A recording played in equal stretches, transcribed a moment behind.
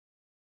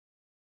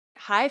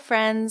Hi,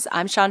 friends.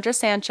 I'm Chandra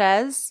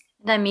Sanchez,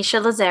 And I'm Misha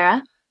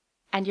Lazera.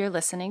 and you're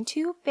listening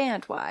to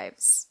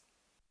Bandwives.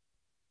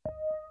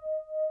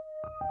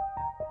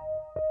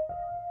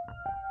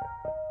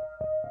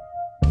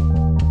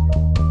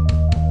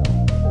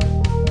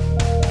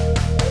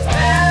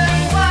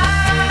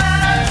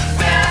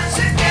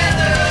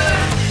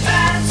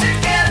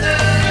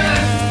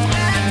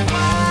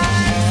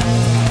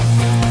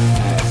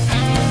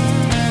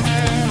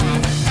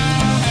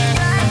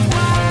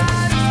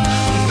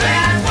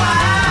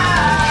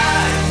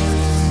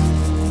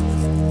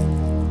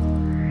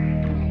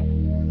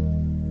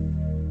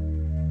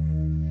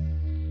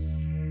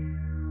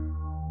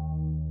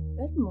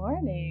 Good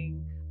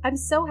morning. I'm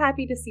so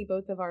happy to see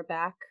both of our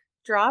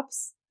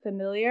backdrops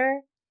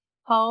familiar,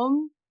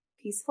 home,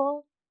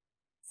 peaceful,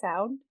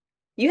 sound.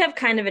 You have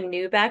kind of a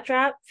new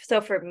backdrop. So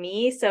for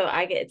me,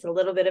 it's a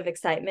little bit of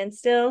excitement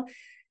still,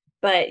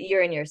 but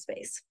you're in your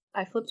space.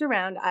 I flipped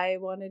around. I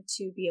wanted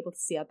to be able to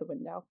see out the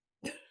window.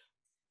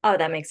 Oh,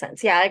 that makes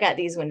sense. Yeah, I got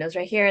these windows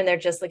right here, and they're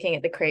just looking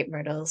at the crepe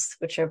myrtles,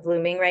 which are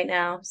blooming right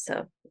now.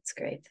 So it's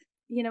great.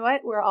 You know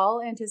what? We're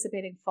all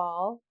anticipating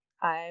fall.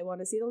 I want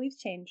to see the leaves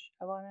change.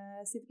 I want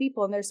to see the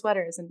people in their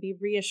sweaters and be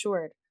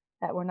reassured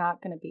that we're not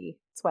going to be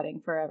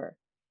sweating forever.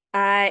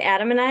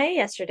 Adam and I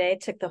yesterday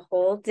took the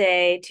whole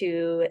day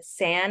to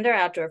sand our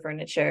outdoor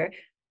furniture,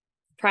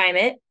 prime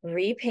it,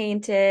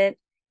 repaint it.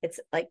 It's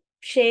like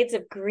shades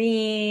of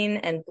green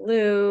and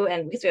blue,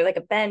 and because we have like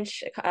a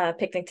bench, a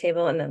picnic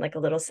table, and then like a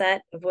little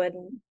set of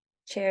wooden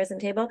chairs and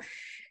table.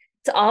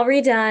 It's all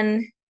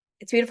redone.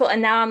 It's beautiful.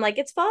 And now I'm like,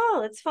 it's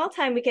fall. It's fall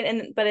time.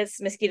 But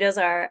it's mosquitoes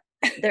are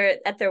they're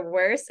at their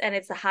worst, and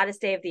it's the hottest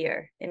day of the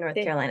year in North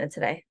They, Carolina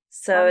today.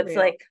 So it's unreal.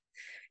 like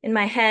in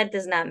my head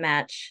does not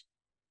match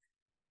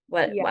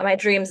what Yeah. my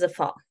dreams of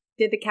fall.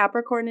 Did the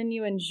Capricorn in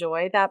you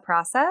enjoy that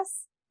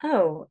process?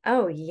 Oh,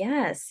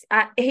 yes.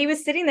 He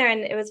was sitting there,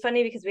 and it was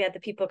funny because we had the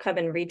people come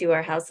and redo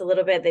our house a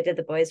little bit. They did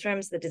the boys'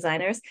 rooms, the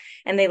designers,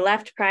 and they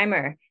left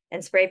primer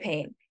and spray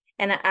paint.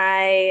 And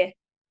I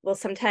will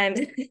sometimes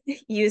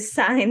use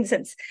signs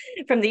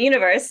from the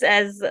universe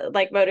as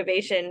like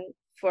motivation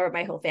for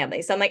my whole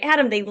family. So I'm like,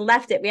 Adam, they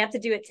left it. We have to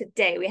do it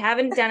today. We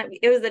haven't done it.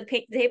 It was the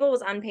table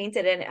was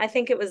unpainted, and I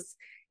think it was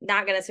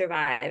not going to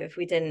survive if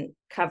we didn't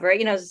cover it.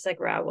 You know, it's just like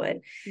raw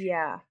wood.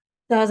 Yeah.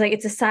 So I was like,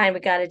 it's a sign, we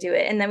got to do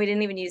it. And then we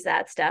didn't even use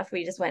that stuff.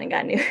 We just went and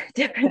got new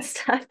different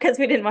stuff because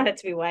we didn't want it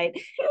to be white.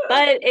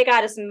 But it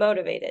got us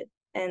motivated,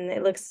 and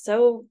it looks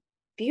so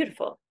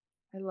beautiful.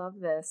 I love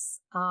this.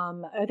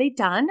 Are they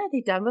done? Are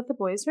they done with the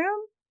boys' room?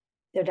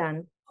 They're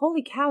done.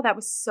 Holy cow, that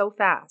was so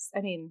fast. I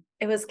mean,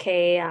 It was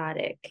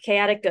chaotic,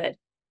 chaotic good.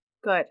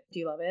 good. Do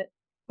you love it?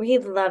 We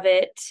love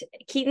it.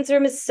 Keaton's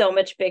room is so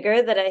much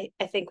bigger that I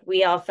think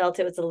we all felt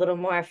it was a little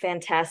more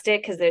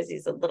fantastic because there's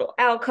these little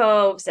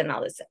alcoves and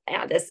all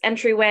this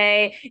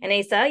entryway. And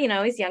Asa,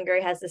 he's younger,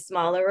 he has the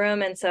smaller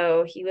room, and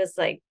so he was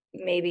like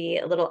maybe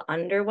a little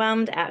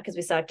underwhelmed because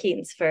we saw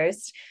Keaton's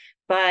first.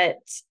 But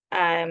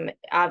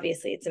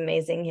obviously it's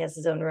amazing. He has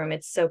his own room.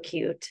 It's so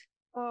cute.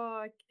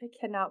 Oh, I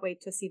cannot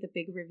wait to see the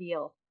big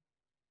reveal.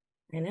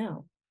 I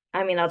know.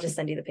 I mean, I'll just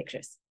send you the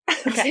pictures. I'll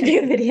Okay. send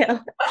you a video.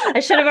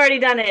 I should have already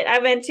done it. I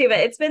meant to,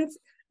 but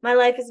my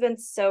life has been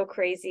so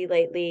crazy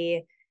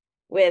lately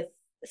with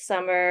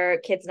summer,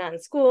 kids not in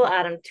school,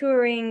 Adam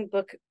touring,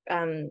 book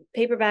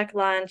paperback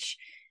launch.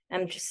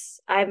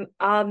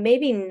 I've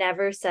maybe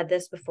never said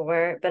this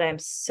before, but I'm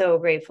so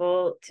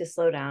grateful to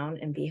slow down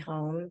and be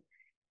home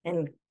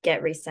and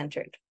get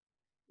recentered.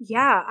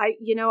 Yeah,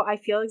 I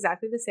feel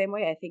exactly the same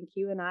way. I think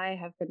you and I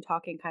have been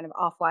talking kind of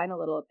offline a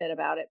little bit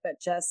about it, but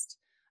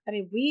I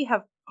mean, we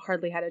have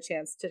hardly had a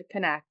chance to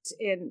connect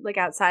in like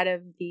outside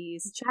of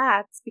these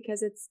chats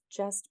because it's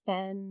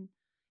been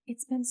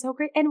so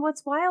great. And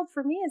what's wild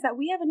for me is that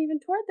we haven't even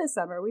toured this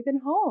summer. We've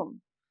been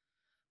home,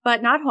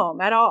 but not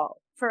home at all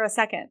for a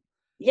second.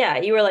 Yeah,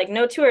 you were like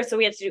no tour, so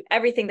we had to do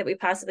everything that we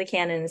possibly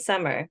can in the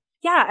summer.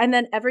 Yeah, and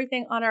then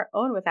everything on our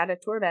own without a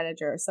tour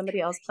manager or somebody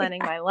else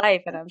planning my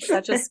life. And I'm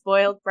such a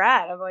spoiled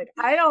brat. I'm like,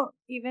 I don't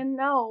even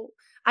know.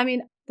 I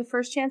mean, the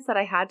first chance that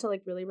I had to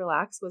like really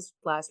relax was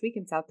last week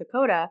in South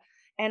Dakota.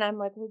 And I'm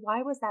like, well,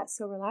 why was that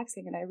so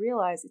relaxing? And I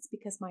realized it's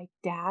because my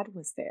dad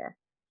was there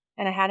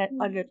and I had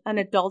an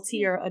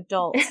adultier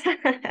adult.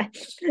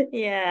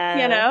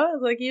 Yeah.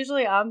 Like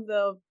usually I'm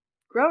the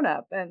grown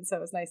up. And so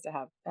it was nice to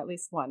have at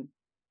least one.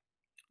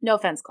 No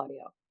offense,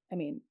 Claudio. I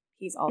mean,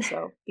 he's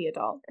also the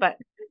adult, but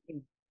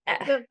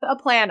a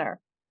planner.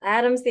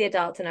 Adam's the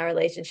adult in our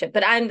relationship,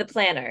 but I'm the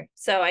planner.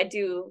 So I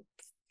do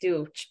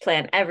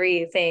plan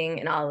everything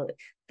and all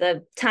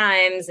the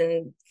times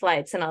and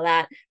flights and all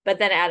that. But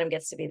then Adam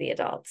gets to be the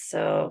adult.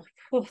 So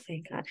oh,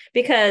 thank God.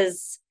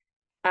 Because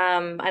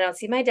I don't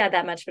see my dad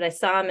that much, but I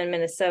saw him in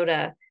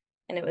Minnesota,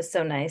 and it was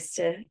so nice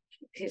to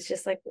he's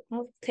just like,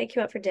 I'll take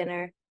you out for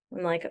dinner.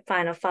 I'm like,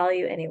 fine, I'll follow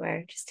you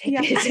anywhere. Just take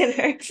Yeah. me to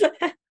dinner.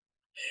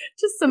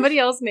 Just somebody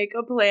else make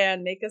a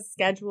plan, make a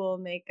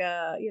schedule,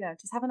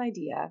 just have an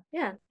idea.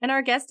 Yeah. And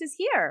our guest is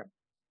here.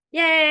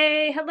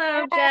 Yay.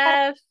 Hello,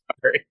 Geoff.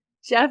 Sorry.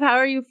 Geoff, how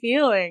are you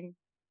feeling?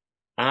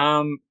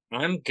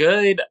 I'm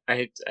good.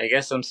 I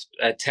guess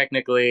I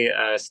technically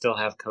still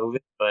have COVID,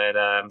 but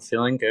I'm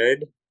feeling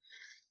good.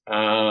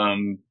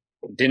 Um,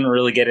 didn't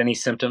really get any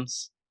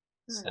symptoms.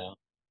 Good. So,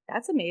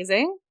 That's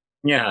amazing.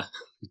 yeah.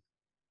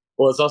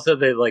 Well, it's also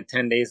the like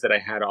 10 days that I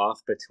had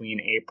off between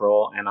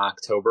April and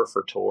October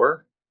for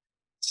tour.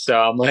 So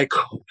I'm like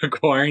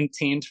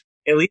quarantined.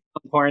 At least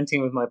I'm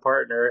quarantined with my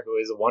partner who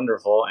is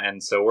wonderful,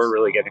 and so we're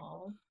really getting,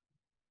 Oh,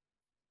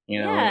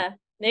 you know, yeah.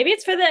 Maybe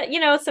it's for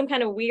some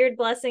kind of weird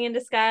blessing in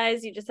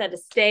disguise. You just had to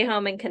stay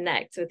home and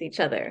connect with each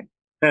other.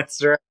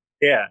 that's right.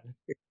 Yeah.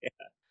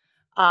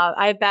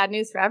 I have bad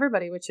news for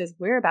everybody, which is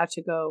we're about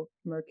to go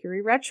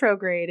Mercury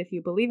retrograde if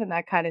you believe in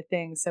that kind of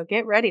thing. So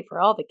get ready for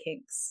all the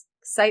kinks.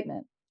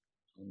 Excitement.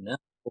 No.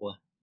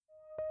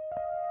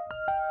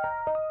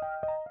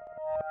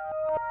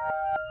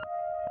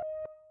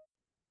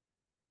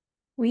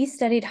 We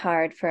studied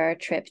hard for our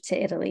trip to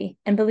Italy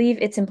and believe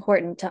it's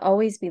important to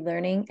always be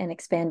learning and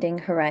expanding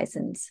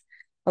horizons.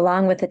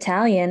 Along with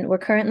Italian, we're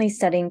currently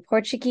studying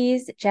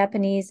Portuguese,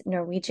 Japanese,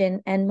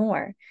 Norwegian, and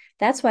more.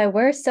 That's why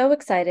we're so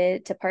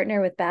excited to partner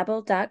with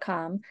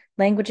Babbel.com,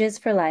 Languages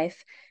for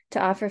Life, to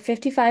offer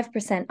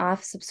 55%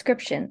 off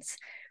subscriptions.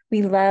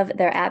 We love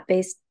their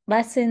app-based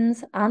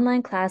lessons,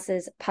 online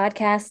classes,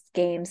 podcasts,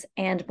 games,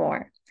 and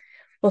more.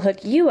 We'll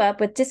hook you up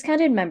with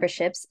discounted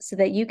memberships so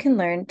that you can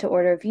learn to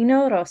order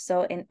Vino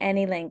Rosso in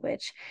any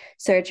language.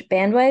 Search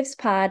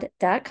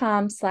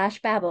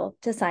bandwivespod.com/babble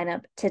to sign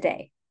up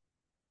today.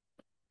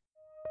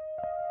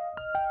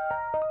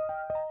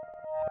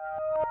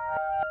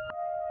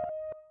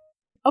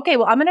 Okay,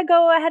 well, I'm going to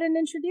go ahead and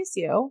introduce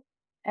you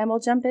and we'll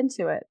jump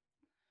into it.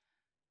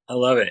 I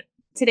love it.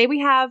 Today we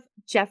have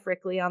Geoff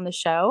Rickley on the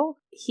show.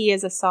 He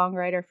is a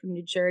songwriter from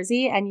New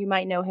Jersey, and you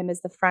might know him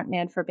as the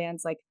frontman for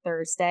bands like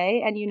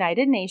Thursday and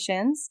United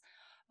Nations.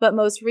 But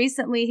most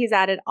recently, he's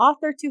added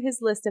author to his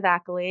list of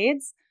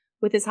accolades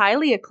with his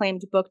highly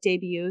acclaimed book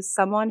debut,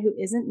 Someone Who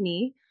Isn't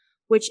Me,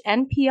 which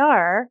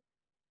NPR,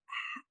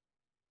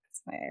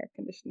 that's my air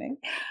conditioning,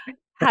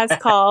 has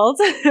called,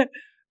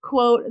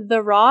 quote,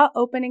 the raw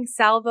opening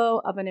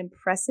salvo of an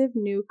impressive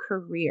new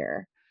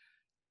career.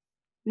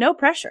 No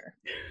pressure.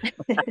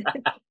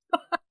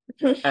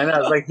 And I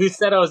was like, who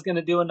said I was going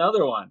to do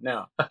another one?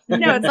 No.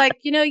 No, it's like,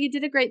 you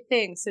did a great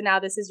thing. So now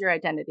this is your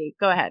identity.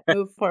 Go ahead,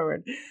 move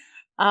forward.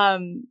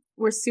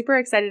 We're super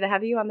excited to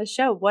have you on the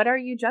show. What are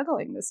you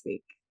juggling this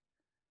week?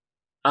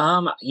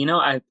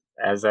 I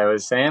as I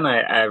was saying,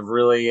 I've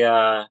really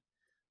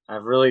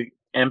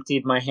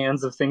emptied my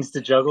hands of things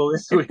to juggle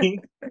this week.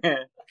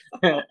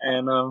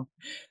 And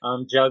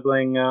I'm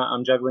juggling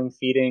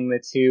feeding the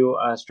two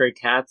stray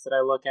cats that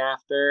I look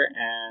after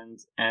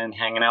and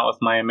hanging out with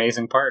my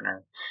amazing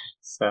partner.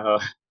 So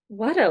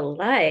What a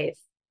life.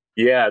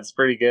 yeah, it's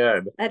pretty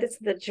good. That is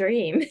the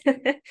dream.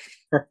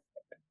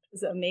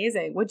 It's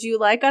amazing. Would you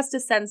like us to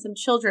send some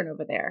children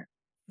over there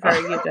for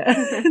you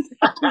to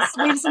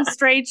leave some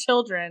stray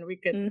children? We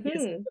could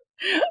use Mhm.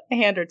 a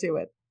hand or two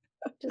with.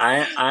 Just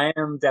I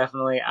am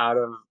definitely out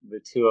of the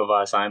two of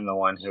us, I'm the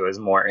one who is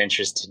more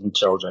interested in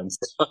children.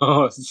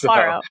 So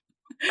Far out.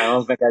 I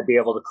don't think I'd be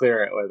able to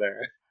clear it with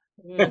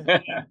mm.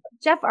 her.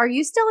 Jeff, are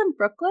you still in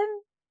Brooklyn?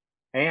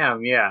 I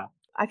am, yeah.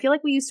 I feel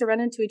like we used to run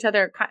into each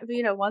other,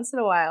 once in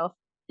a while.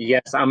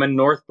 Yes, I'm a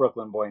North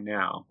Brooklyn boy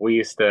now. We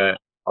used to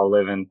all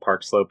live in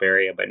Park Slope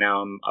area, but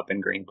now I'm up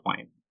in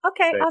Greenpoint.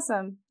 Okay, But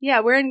awesome. Yeah,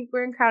 we're in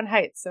Crown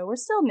Heights, so we're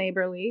still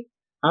neighborly.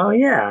 oh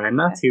yeah,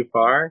 not Yeah. too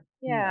far.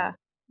 Yeah.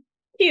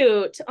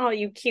 Cute. Oh,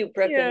 you cute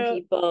Brooklyn Cute.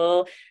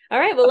 people. All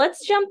right, well,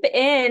 let's jump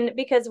in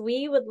because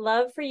we would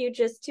love for you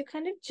just to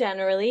kind of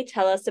generally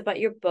tell us about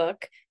your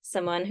book,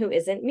 Someone Who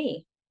Isn't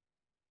Me.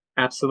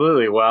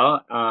 Absolutely.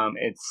 Well,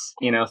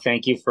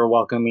 thank you for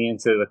welcoming me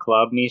into the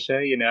club, Misha.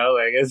 We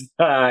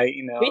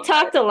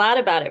talked a lot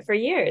about it for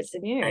years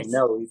and I years.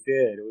 know we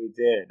did,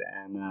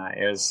 and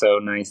it was so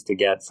nice to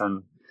get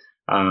some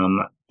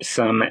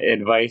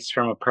advice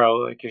from a pro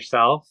like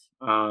yourself.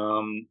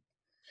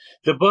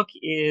 The book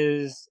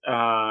is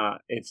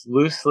it's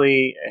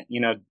loosely,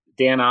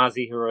 Dan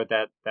Ozzie, who wrote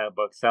that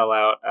book,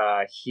 Sellout.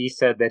 He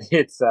said that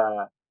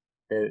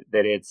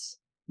it's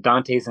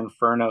Dante's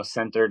Inferno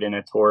centered in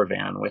a tour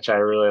van, which I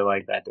really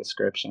like that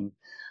description.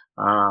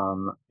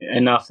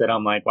 Enough that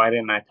I'm like, why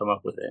didn't I come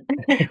up with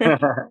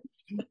it?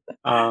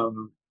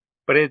 Um,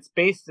 but it's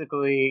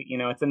basically,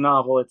 it's a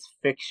novel. It's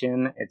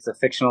fiction. It's a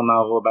fictional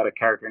novel about a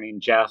character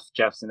named Geoff.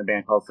 Jeff's in a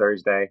band called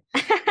Thursday.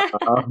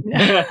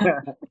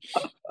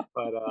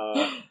 But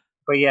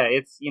but yeah,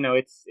 it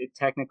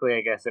technically,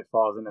 I guess, it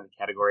falls into the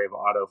category of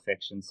auto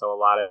fiction. So a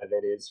lot of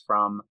it is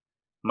from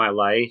my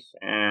life,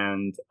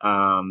 and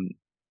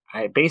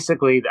I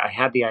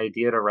had the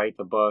idea to write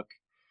the book.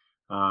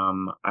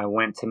 I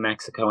went to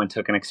Mexico and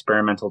took an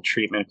experimental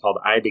treatment called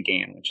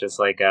ibogaine, which is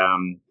like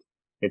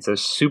it's a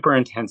super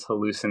intense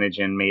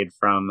hallucinogen made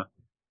from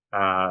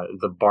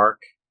the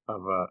bark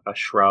of a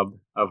shrub,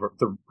 of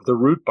the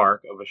root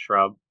bark of a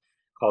shrub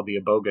called the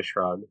iboga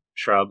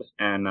shrub,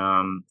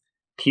 and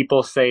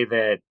people say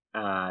that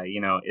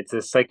it's a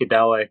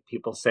psychedelic.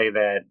 People say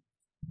that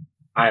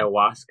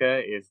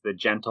ayahuasca is the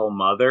gentle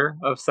mother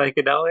of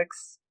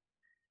psychedelics,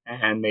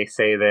 and they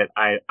say that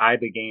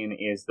ibogaine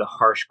is the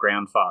harsh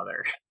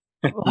grandfather.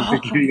 To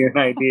give you an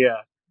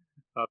idea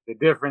of the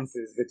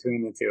differences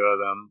between the two of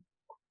them.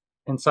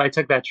 And so I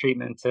took that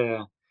treatment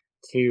to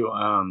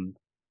um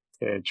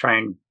to try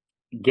and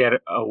get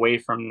away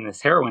from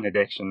this heroin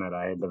addiction that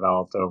I had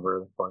developed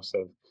over the course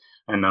of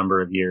a number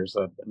of years,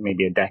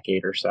 maybe a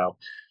decade or so.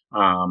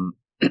 And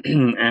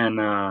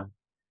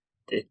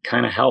it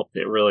kind of helped.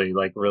 It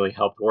really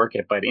helped work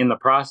it. But in the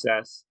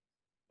process,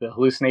 the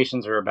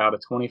hallucinations are about a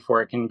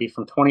 24, it can be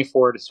from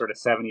 24 to sort of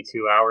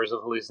 72 hours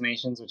of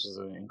hallucinations, which is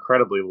an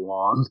incredibly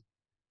long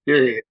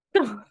period.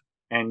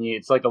 And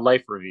it's like a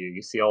life review.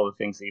 You see all the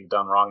things that you've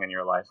done wrong in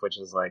your life, which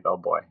is like, oh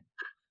boy.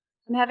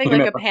 I'm having You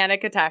like know? a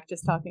panic attack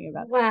just talking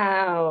about that.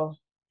 Wow.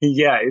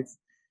 Yeah, it's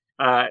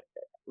uh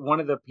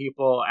one of the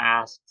people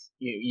asked,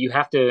 you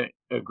have to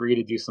agree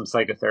to do some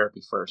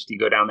psychotherapy first. You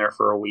go down there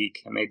for a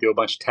week and they do a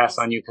bunch of tests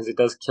on you because it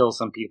does kill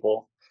some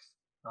people.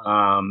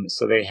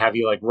 So they have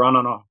you like run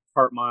on a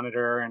heart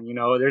monitor, and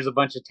there's a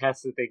bunch of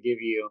tests that they give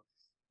you,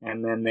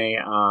 and then they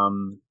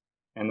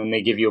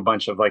give you a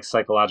bunch of like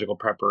psychological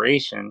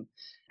preparation.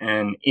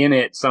 And in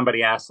it,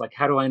 somebody asked like,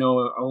 "How do I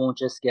know I won't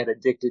just get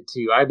addicted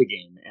to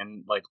ibogaine?"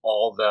 And like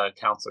all the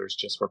counselors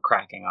just were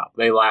cracking up.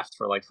 They laughed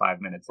for like 5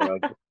 minutes. They're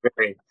like,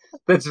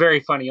 "That's very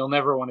funny. You'll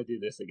never want to do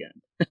this again."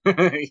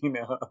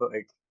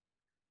 Like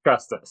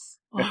trust us.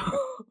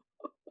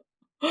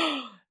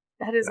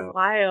 That is So,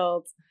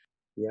 wild.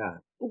 yeah.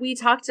 We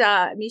talked,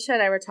 Misha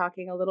and I were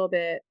talking a little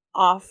bit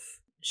off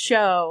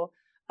show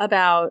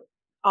about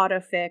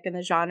autofic and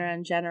the genre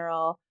in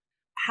general.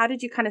 How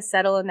did you kind of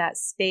settle in that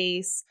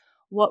space?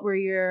 What were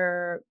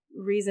your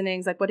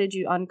reasonings? Like, what did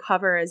you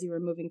uncover as you were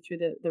moving through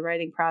the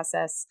writing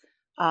process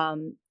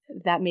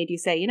that made you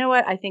say, you know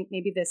what, I think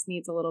maybe this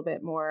needs a little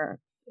bit more,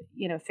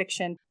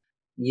 fiction?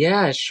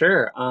 Yeah,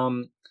 sure.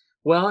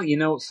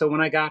 Well, so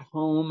when I got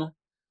home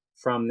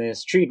from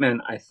this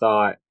treatment, I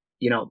thought,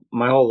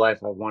 my whole life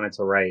I wanted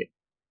to write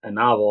a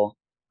novel.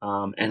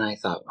 And I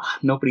thought,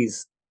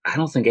 I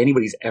don't think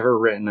anybody's ever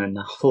written a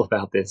novel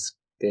about this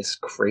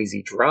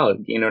crazy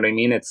drug. You know what I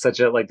mean? It's such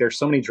a, like, there's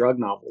so many drug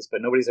novels,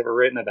 but nobody's ever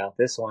written about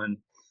this one.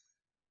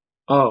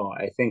 Oh,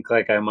 I think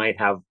like I might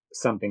have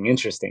something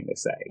interesting to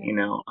say.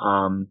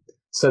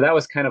 So that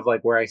was kind of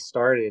like where I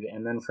started.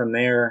 And then from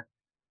there,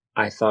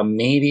 I thought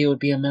maybe it would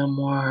be a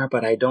memoir,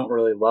 but I don't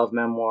really love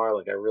memoir.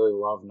 Like I really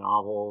love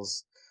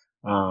novels.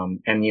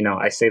 And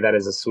I say that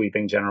as a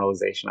sweeping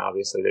generalization.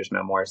 Obviously, there's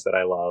memoirs that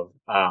I love.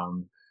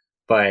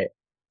 But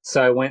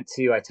so I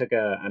took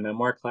a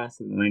memoir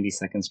class at the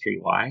 92nd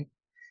Street Y,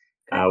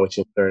 Okay. which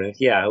is sort of,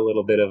 yeah, a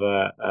little bit of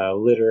a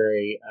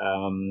literary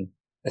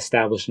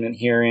establishment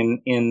here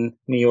in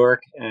New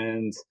York.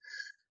 And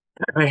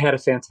I had a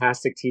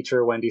fantastic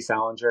teacher, Wendy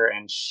Salinger,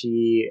 and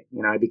she,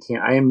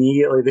 I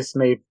immediately, this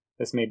may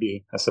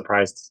be a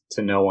surprise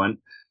to no one,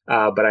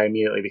 but I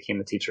immediately became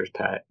the teacher's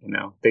pet,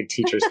 big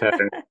teacher's pet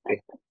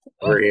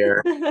over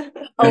here.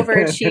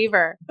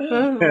 Overachiever.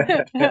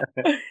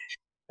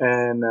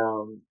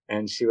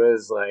 And she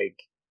was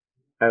like,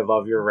 I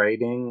love your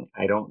writing.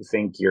 I don't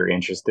think you're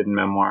interested in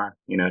memoir.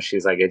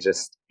 She's like, it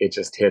just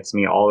hits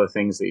me, all the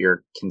things that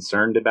you're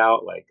concerned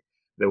about, like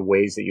the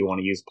ways that you want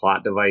to use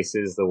plot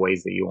devices, the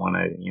ways that you want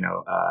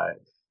to,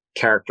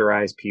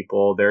 characterize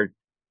people. They're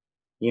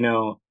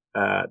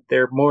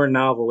more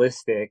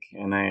novelistic.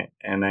 And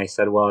I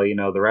said, well,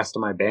 the rest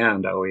of my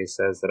band always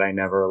says that I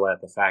never let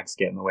the facts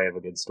get in the way of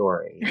a good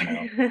story,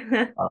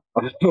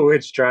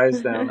 which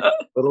drives them a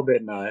little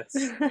bit nuts.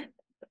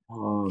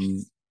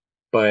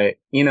 But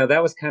that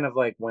was kind of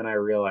like when I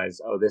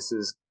realized, oh, this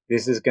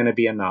is going to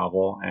be a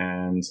novel.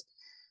 And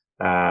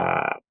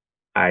uh,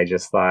 I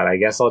just thought, I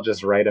guess I'll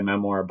just write a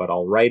memoir, but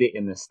I'll write it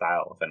in the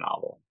style of a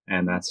novel.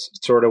 And that's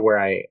sort of where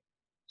I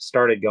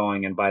started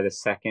going. And by the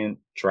second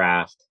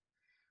draft,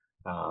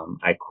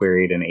 I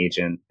queried an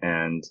agent,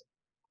 and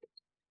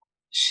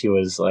she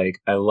was like,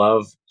 I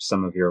love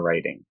some of your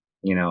writing.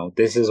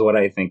 This is what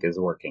I think is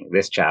working,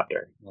 this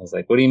chapter. I was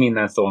like, what do you mean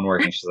that's the one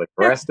working? She's like,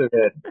 the rest of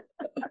it,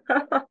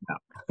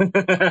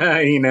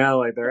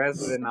 like the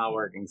rest of it not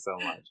working so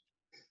much.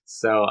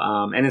 So,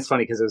 and it's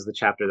funny because it was the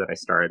chapter that I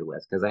started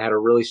with, because I had a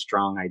really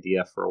strong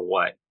idea for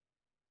what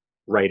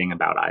writing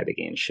about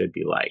ibogaine should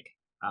be like.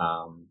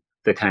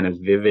 The kind of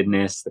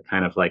vividness, the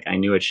kind of like, I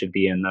knew it should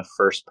be in the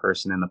first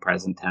person in the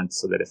present tense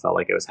so that it felt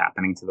like it was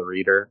happening to the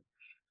reader.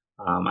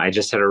 I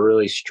just had a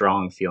really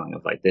strong feeling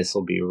of like, this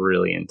will be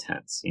really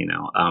intense.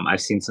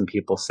 I've seen some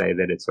people say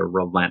that it's a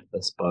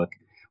relentless book,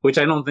 which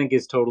I don't think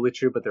is totally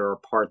true, but there are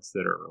parts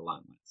that are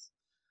relentless.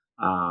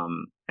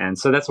 And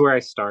so that's where I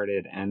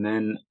started. And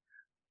then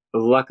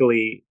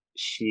luckily,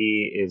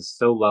 she is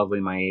so lovely,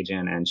 my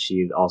agent, and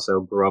she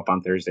also grew up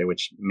on Thursday,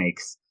 which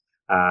makes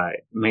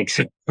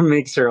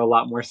her a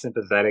lot more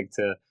sympathetic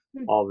to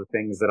all the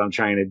things that I'm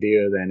trying to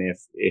do than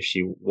if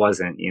she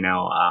wasn't.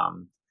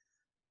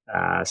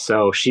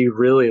 So she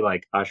really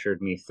like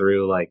ushered me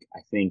through, like,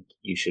 I think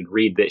you should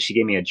read that. She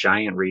gave me a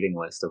giant reading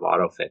list of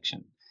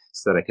autofiction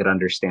so that I could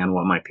understand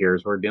what my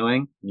peers were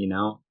doing.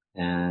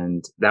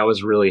 And that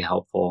was really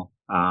helpful,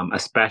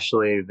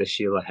 especially the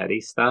Sheila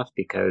Heti stuff,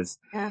 because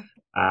Yeah.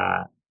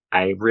 uh,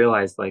 I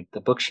realized like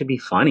the book should be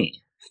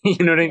funny.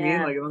 You know what I mean?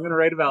 Yeah. Like if I'm going to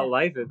write about Yeah.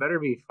 life, it better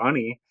be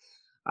funny.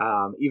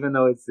 Even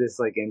though it's this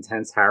like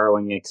intense,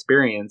 harrowing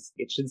experience,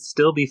 it should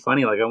still be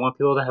funny. Like I want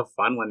people to have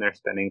fun when they're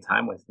spending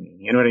time with me.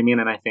 You know what I mean?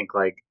 And I think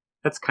like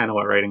that's kind of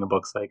what writing a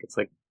book's like. It's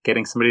like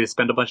getting somebody to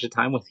spend a bunch of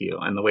time with you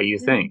and the way you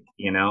Yeah. think,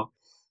 you know?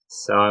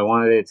 So I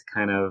wanted it to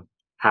kind of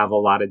have a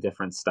lot of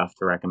different stuff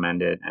to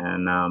recommend it.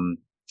 And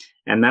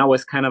that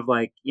was kind of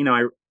like,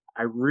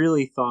 I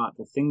really thought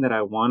the thing that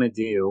I want to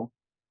do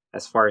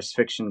as far as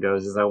fiction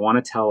goes is I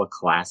want to tell a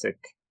classic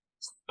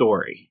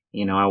story.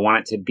 I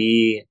want it to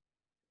be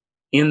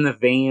in the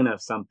vein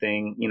of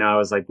something. I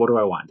was like, what do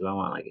I want? Do I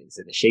want, like, is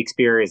it a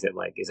Shakespeare? Is it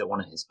one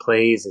of his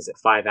plays? Is it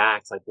 5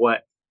 acts? Like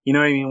what, you know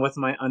what I mean? What's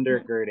my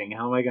undergirding?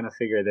 How am I going to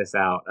figure this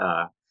out?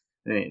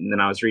 And then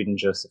I was reading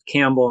Joseph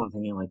Campbell and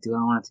thinking like, do I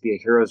want it to be a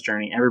hero's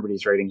journey?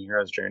 Everybody's writing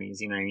hero's journeys.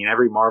 You know what I mean?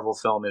 Every Marvel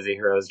film is a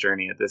hero's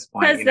journey at this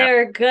point, Because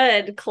they're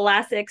good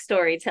classic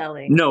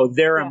storytelling. No,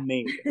 they're Yeah.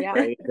 amazing, Yeah.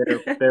 right?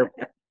 They're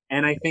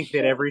and I think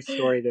that every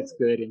story that's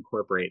good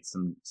incorporates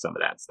some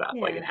of that stuff.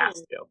 Like Yeah. it has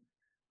to.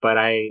 But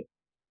I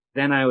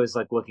was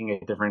like looking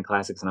at different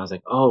classics and I was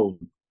like, oh,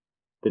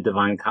 the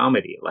Divine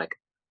Comedy. Like,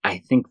 I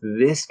think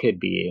this could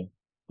be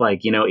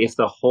like, if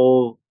the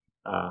whole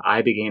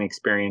I Began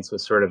experience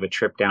was sort of a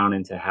trip down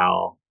into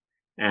hell,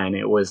 and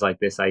it was like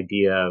this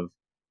idea of,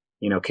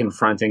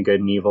 confronting good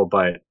and evil,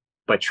 but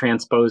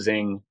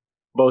transposing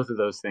both of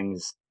those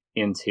things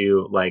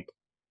into like,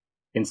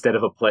 instead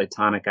of a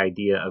platonic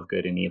idea of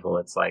good and evil,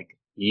 it's like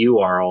you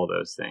are all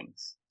those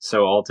things.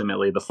 So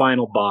ultimately, the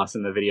final boss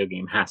in the video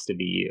game has to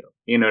be you.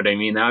 You know what I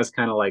mean? That was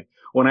kind of like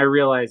when I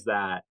realized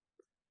that,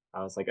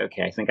 I was like,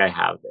 okay, I think I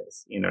have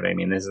this. You know what I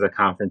mean? This is a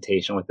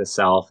confrontation with the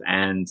self.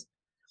 And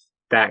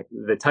that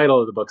the title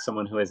of the book,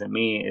 Someone Who Isn't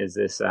Me, is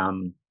this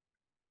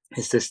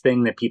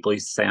thing that people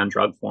used to say on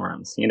drug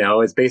forums.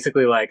 It's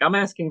basically like, I'm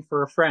asking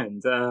for a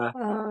friend.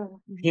 Oh.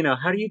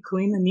 How do you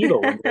clean the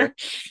needle when you're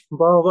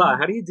blah blah blah?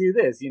 How do you do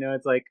this?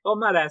 It's like, oh, I'm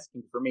not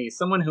asking for me.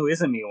 Someone who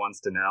isn't me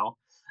wants to know.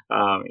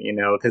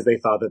 Because they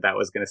thought that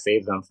was going to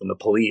save them from the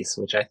police,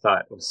 which I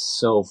thought was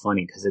so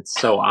funny because it's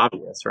so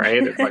obvious,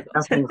 right? It's like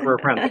asking for a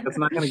friend, like that's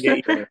not going to get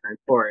you anywhere in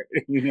court,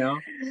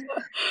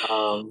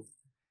 Um,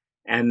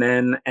 and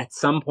then at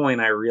some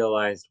point, I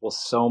realized, well,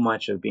 so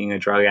much of being a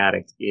drug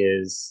addict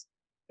is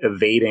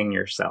evading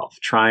yourself,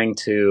 trying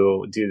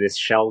to do this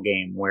shell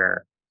game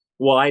where,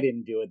 well, I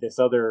didn't do it. This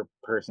other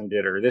person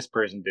did, or this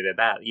person did it,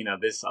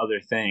 this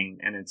other thing.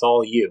 And it's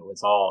all you.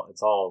 It's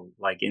all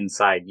like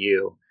inside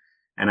you.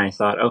 And I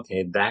thought,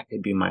 okay, that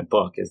could be my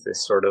book, is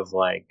this sort of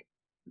like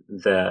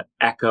the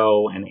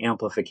echo and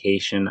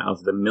amplification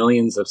of the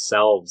millions of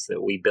selves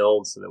that we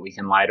build so that we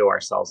can lie to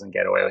ourselves and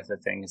get away with the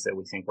things that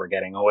we think we're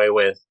getting away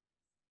with.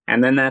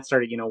 And then that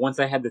started, once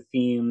I had the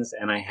themes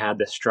and I had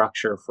the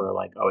structure for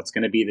like, oh, it's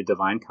going to be the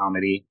Divine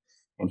Comedy,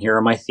 and here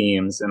are my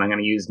themes, and I'm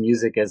going to use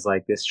music as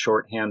like this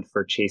shorthand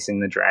for chasing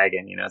the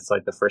dragon. It's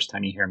like the first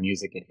time you hear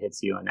music, it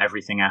hits you, and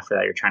everything after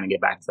that, you're trying to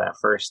get back to that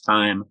first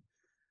time.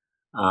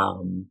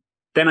 Um,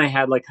 then I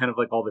had like kind of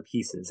like all the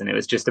pieces, and it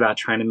was just about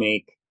trying to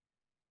make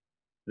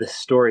the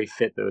story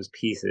fit those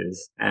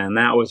pieces. And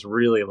that was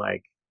really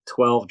like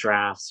 12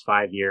 drafts,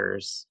 5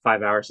 years,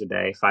 5 hours a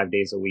day, 5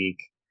 days a week.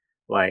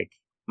 Like,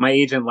 my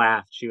agent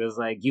laughed. She was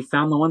like, "You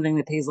found the one thing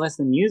that pays less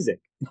than music."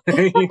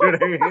 You know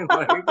what I mean?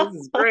 Like, this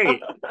is great.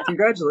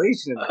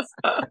 Congratulations.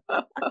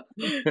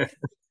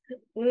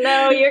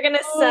 No, you're gonna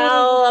Oh,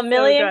 sell a so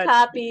million good.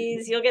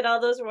 copies. You'll get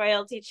all those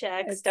royalty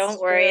checks. Don't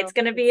It's worry. It's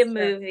true. gonna be a It's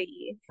true.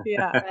 movie,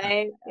 Yeah.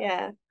 right?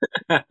 Yeah.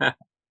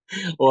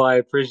 Well, I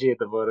appreciate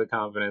the vote of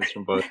confidence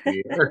from both of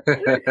you.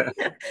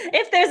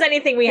 If there's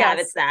anything we have,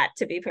 it's Yes. that,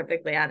 to be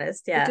perfectly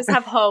honest. We Yeah. just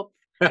have hope.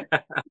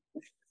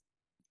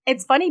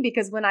 It's funny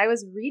because when I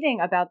was reading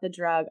about the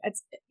drug,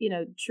 it's,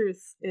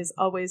 truth is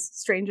always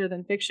stranger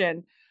than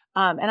fiction.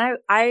 And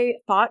I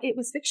thought it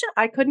was fiction.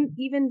 I couldn't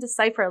even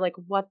decipher like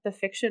what the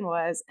fiction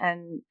was.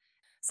 And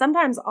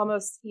sometimes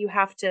almost you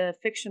have to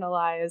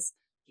fictionalize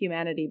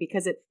humanity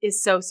because it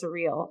is so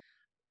surreal.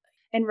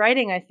 And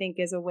writing, I think,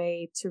 is a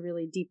way to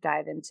really deep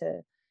dive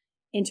into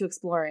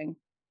exploring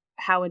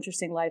how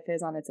interesting life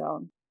is on its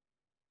own.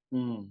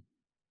 Mm.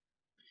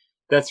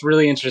 That's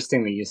really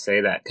interesting that you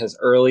say that, because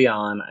early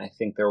on, I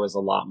think there was a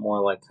lot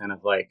more like kind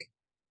of like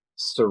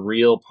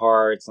surreal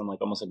parts and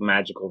like almost like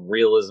magical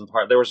realism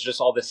part. There was just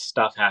all this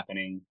stuff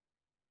happening.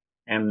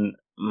 And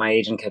my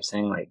agent kept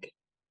saying, like,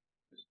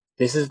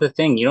 this is the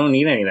thing. You don't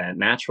need any of that.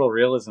 Natural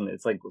realism.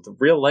 It's like the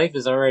real life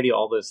is already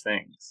all those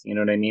things. You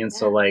know what I mean?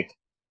 So Yeah. like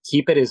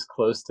keep it as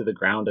close to the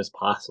ground as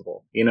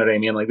possible. You know what I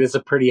mean? Like this is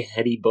a pretty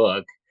heady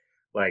book.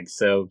 Like,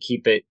 so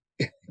keep it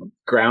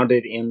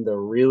grounded in the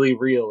really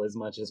real as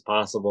much as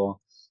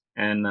possible.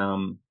 And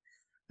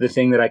the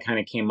thing that I kind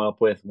of came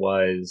up with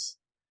was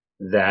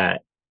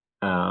that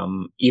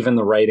even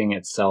the writing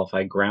itself,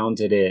 I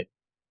grounded it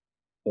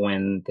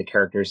when the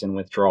character's in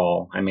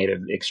withdrawal. I made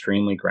it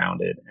extremely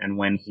grounded. And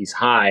when he's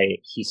high,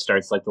 he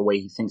starts like the way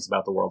he thinks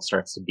about the world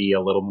starts to be a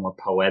little more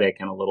poetic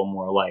and a little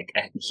more like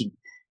he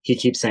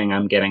keeps saying,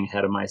 I'm getting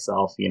ahead of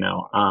myself, you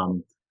know.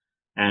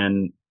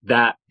 And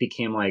that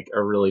became like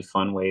a really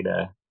fun way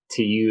to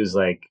use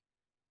like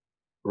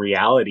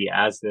reality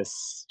as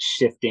this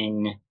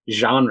shifting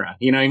genre.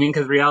 You know what I mean?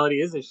 Because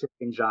reality is a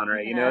shifting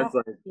genre. You know, Yeah. it's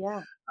like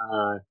Yeah.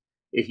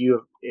 if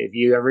you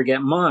ever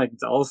get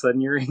mugged, all of a sudden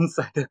you're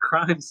inside a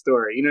crime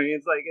story. You know,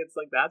 it's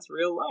like that's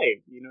real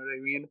life. You know what I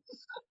mean?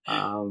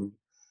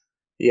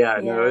 Yeah,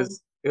 no, Yeah.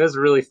 it was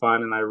really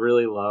fun, and I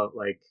really love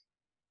like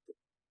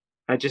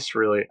I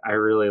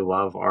really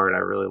love art. I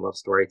really love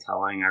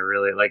storytelling. I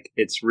really like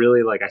it's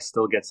really like I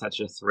still get such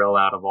a thrill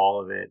out of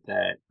all of it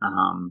that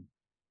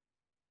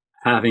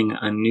having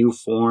a new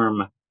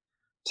form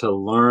to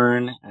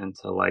learn and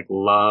to like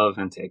love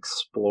and to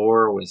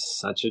explore was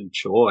such a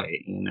joy,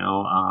 you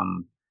know.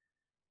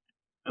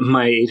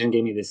 My agent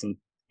gave me this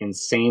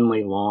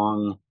insanely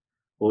long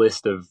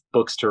list of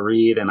books to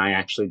read, and I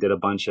actually did a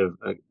bunch of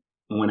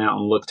went out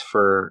and looked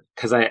for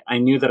because I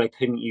knew that I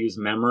couldn't use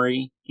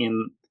memory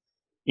in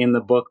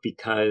the book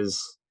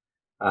because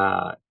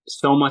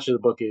so much of the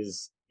book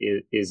is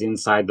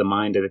inside the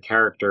mind of the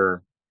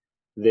character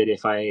that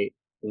if I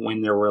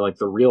when there were like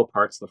the real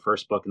parts, the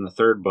first book and the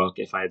third book,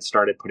 if I had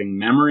started putting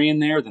memory in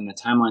there, then the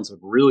timelines would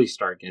really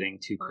start getting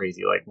too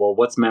crazy. Like, well,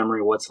 what's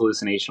memory? What's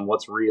hallucination?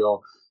 What's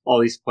real? All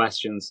these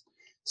questions.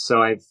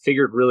 So I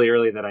figured really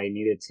early that I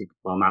needed to,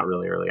 well, not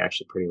really early,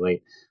 actually pretty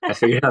late. I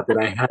figured out that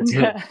I had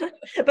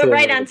But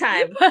right on to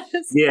time.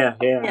 yeah,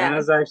 yeah. And I Yeah.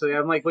 was actually,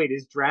 I'm like, wait,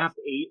 is draft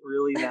 8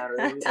 really that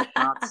early? That's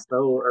not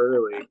so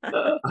early.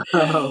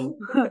 Um,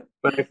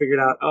 but I figured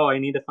out, oh, I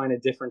need to find a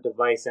different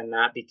device, and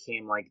that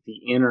became like the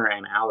inner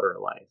and outer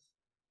life.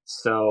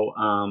 So,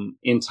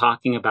 in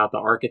talking about the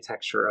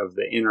architecture of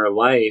the inner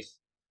life,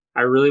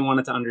 I really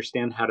wanted to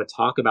understand how to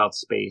talk about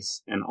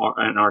space and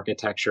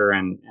architecture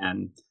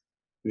and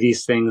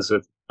these things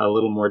with a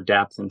little more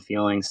depth and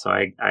feeling. So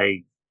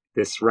I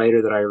this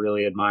writer that I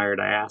really admired,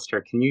 I asked her,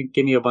 "Can you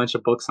give me a bunch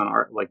of books on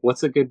art? Like,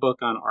 what's a good book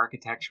on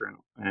architecture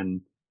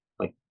and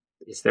like,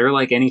 is there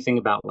like anything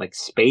about like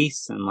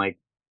space and like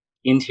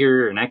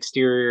interior and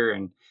exterior?"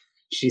 And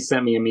she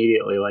sent me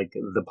immediately like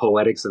the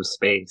Poetics of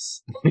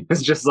Space. It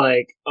was just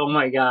like, oh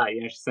my god,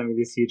 you know. She sent me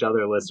this huge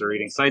other list of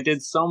reading. So I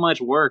did so much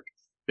work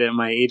that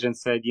my agent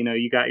said, you know,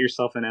 you got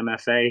yourself an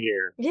MFA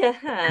here.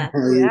 Yeah.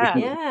 Yeah.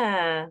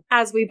 Yeah.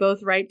 As we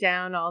both write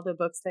down all the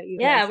books that you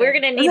Yeah. We're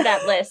mentioned. going to need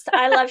that list.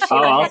 I love Oh,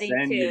 Sheila I'll Heading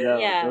send you too.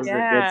 those. Yeah. Those are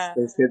good. Yeah.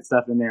 There's good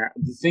stuff in there.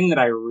 The thing that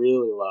I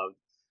really loved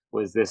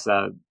was this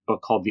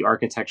book called The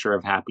Architecture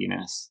of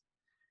Happiness,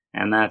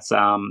 and that's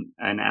an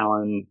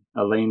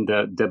Alain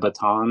de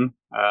Botton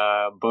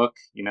book.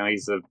 You know,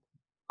 he's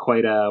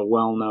quite a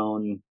well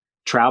known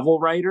travel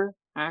writer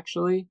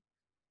actually,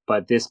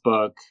 but this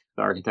book,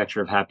 The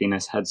Architecture of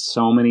Happiness, had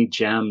so many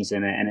gems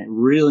in it, and it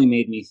really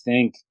made me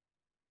think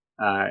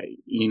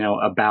you know,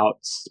 about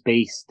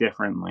space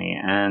differently.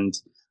 And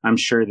I'm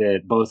sure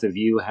that both of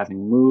you,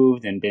 having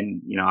moved and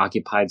been, you know,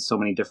 occupied so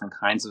many different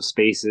kinds of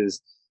spaces,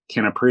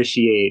 can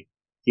appreciate,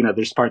 you know,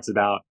 there's parts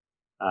about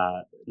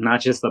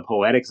not just the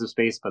poetics of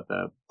space, but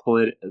the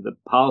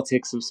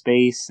politics of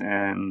space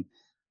and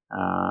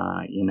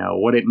you know,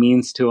 what it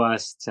means to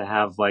us to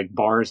have like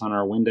bars on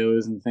our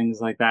windows and things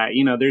like that.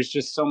 You know, there's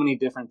just so many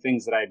different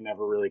things that I'd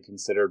never really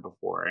considered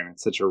before, and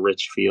it's such a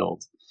rich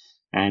field.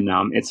 And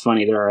it's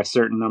funny, there are a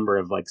certain number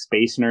of like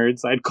space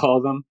nerds, I'd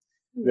call them,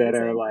 that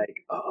are Amazing. like,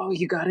 oh,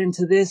 you got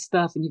into this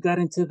stuff and you got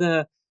into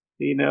the,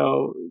 you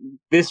know,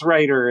 this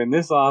writer and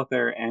this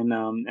author and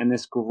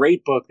this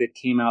great book that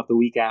came out the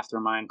week after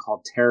mine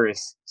called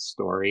Terrace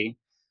Story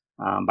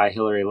by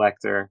Hilary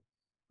Lecter.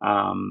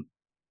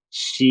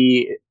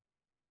 She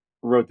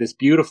wrote this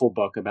beautiful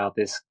book about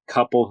this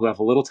couple who have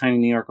a little tiny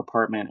New York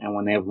apartment, and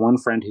when they have one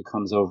friend who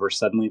comes over,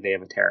 suddenly they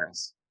have a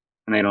terrace,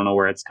 and they don't know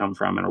where it's come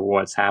from and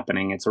what's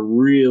happening. It's a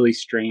really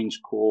strange,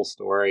 cool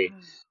story.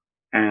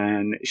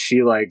 And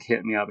she like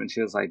hit me up and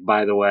she was like,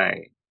 by the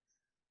way,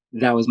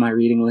 that was my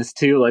reading list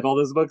too. Like all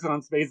those books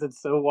on space.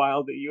 It's so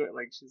wild that you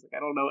like, she's like, I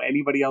don't know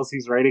anybody else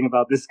who's writing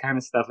about this kind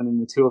of stuff. And then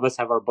the two of us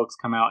have our books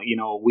come out, you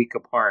know, a week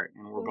apart,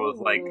 and we're both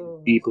like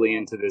Ooh. deeply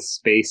into this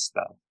space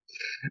stuff.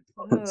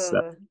 So,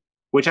 Ooh.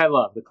 which I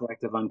love, the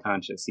collective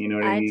unconscious. You know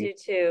what I I mean? do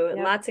too.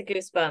 Yep. Lots of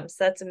goosebumps.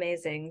 That's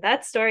amazing.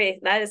 That story,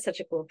 that is such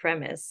a cool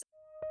premise.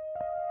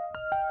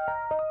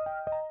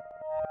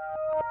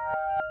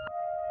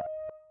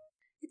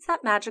 It's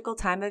that magical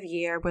time of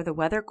year where the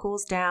weather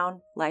cools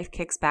down, life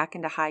kicks back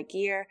into high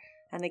gear,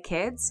 and the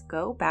kids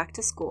go back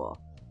to school.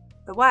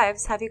 The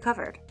wives have you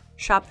covered.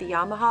 Shop the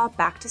Yamaha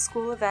Back to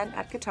School event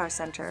at Guitar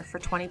Center for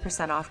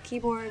 20% off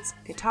keyboards,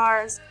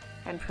 guitars,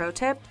 and pro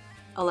tip,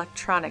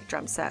 electronic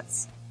drum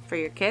sets for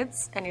your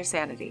kids and your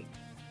sanity.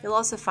 You'll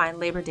also find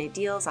Labor Day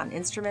deals on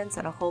instruments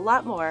and a whole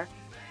lot more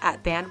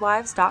at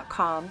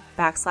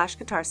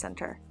bandwives.com/Guitar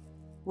Center.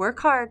 Work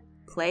hard,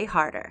 play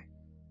harder.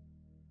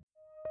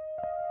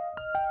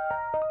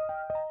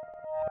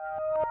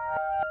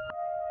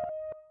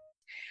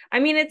 I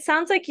mean, it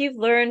sounds like you've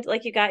learned,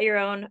 like you got your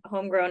own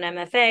homegrown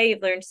MFA.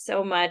 You've learned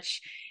so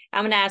much.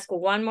 I'm going to ask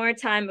one more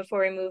time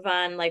before we move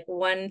on, like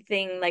one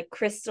thing like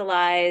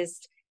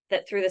crystallized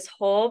that through this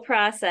whole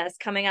process,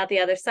 coming out the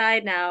other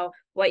side now,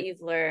 what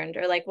you've learned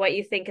or like what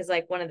you think is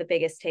like one of the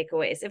biggest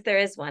takeaways, if there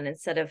is one,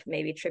 instead of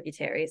maybe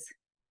tributaries.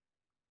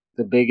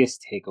 The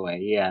biggest takeaway,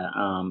 yeah.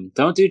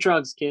 Don't do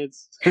drugs,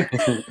 kids.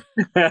 Unless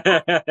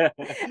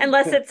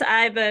it's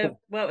but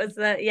what was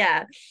the,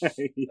 yeah.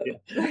 Yeah.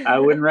 I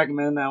wouldn't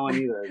recommend that one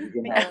either if you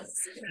can help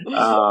Yes.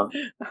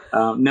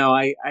 it. No,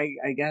 I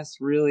guess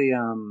really,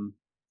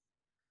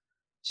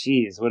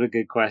 geez, what a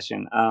good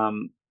question. I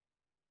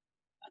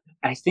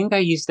think I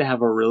used to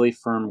have a really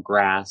firm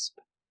grasp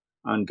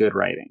on good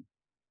writing.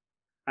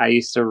 I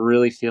used to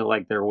really feel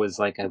like there was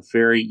like a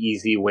very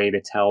easy way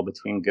to tell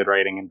between good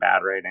writing and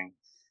bad writing.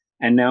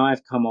 And now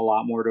I've come a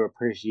lot more to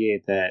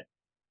appreciate that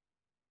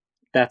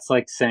that's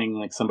like saying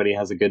like somebody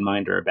has a good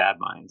mind or a bad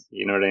mind.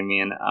 You know what I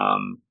mean?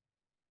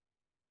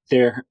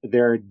 There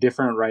are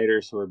different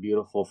writers who are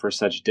beautiful for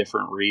such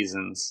different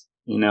reasons,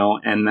 you know,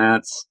 and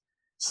that's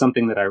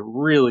something that I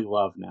really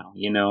love now.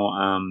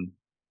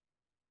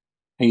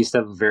 I used to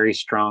have a very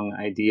strong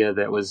idea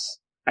that was,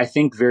 I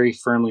think, very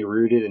firmly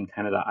rooted in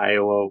kind of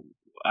the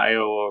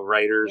Iowa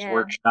Writers Yeah.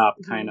 Workshop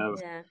kind Mhm.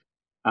 of, Yeah.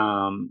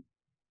 um,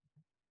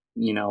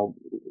 you know,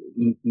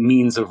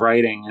 means of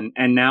writing,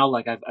 and now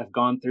like I've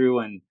gone through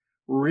and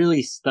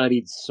really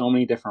studied so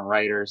many different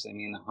writers. I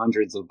mean,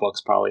 hundreds of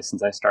books probably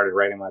since I started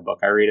writing my book.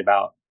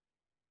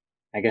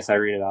 I guess I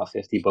read about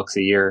 50 books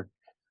a year.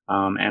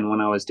 And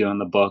when I was doing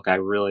the book, I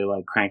really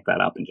like cranked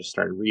that up and just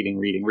started reading.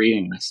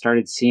 And I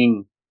started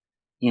seeing,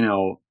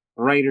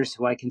 writers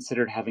who I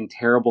considered having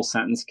terrible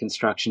sentence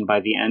construction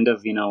by the end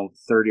of,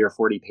 30 or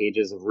 40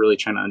 pages of really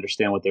trying to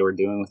understand what they were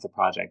doing with the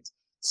project.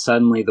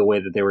 Suddenly, the way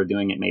that they were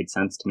doing it made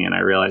sense to me. And I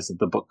realized that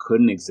the book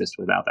couldn't exist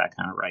without that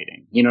kind of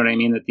writing. You know what I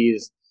mean? That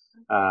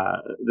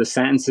the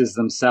sentences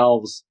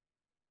themselves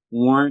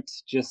weren't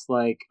just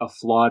like a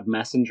flawed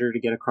messenger to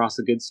get across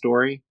a good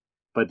story,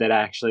 but that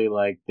actually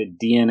like the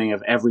DNA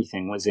of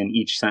everything was in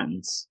each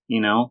sentence, you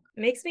know?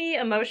 It makes me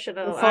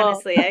emotional, Beautiful.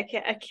 honestly. I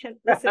can't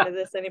listen to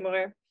this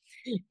anymore.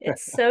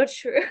 It's so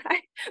true.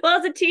 Well,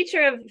 as a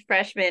teacher of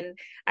freshmen,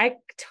 I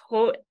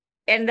to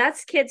and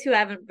that's kids who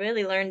haven't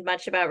really learned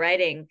much about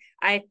writing.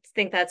 I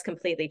think that's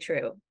completely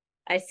true.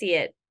 I see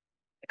it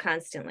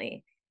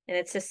constantly. And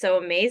it's just so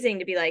amazing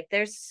to be like,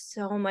 there's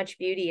so much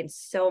beauty and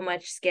so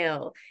much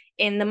skill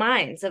in the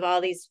minds of all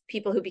these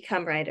people who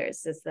become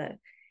writers, and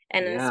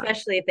Yeah.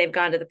 especially if they've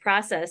gone to the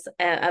process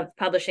of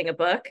publishing a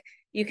book,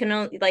 you can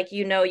only, like,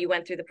 you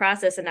went through the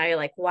process and now you're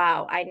like,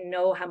 wow, I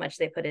know how much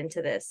they put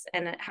into this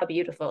and how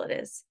beautiful it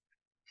is.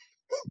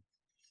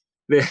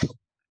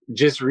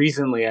 Just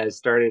recently, I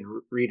started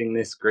reading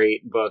this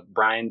great book,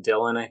 Brian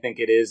Dillon, I think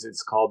it is.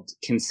 It's called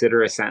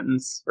Consider a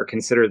Sentence or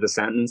Consider the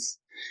Sentence.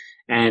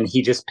 And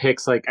he just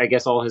picks, like, I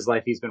guess all his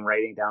life he's been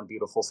writing down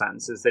beautiful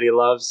sentences that he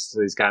loves.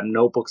 So he's got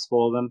notebooks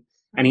full of them.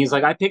 And he's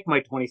like, I picked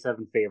my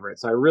 27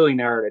 favorites. So I really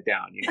narrowed it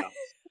down.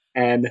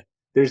 And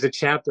there's a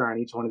chapter on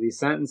each one of these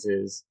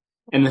sentences.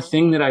 And the Wow.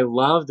 thing that I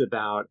loved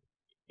about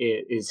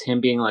it is him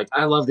being like,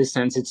 I love this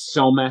sentence. It's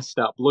so messed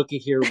up. Look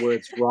at here where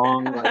it's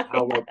wrong. Like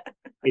how like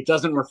it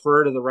doesn't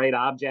refer to the right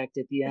object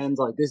at the end.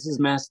 Like this is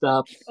messed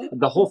up.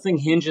 The whole thing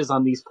hinges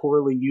on these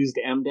poorly used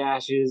M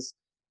dashes.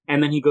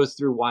 And then he goes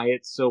through why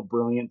it's so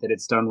brilliant that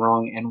it's done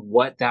wrong and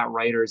what that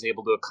writer is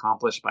able to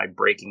accomplish by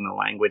breaking the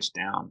language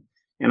down.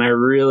 And I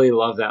really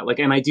love that. Like,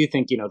 and I do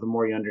think, the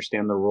more you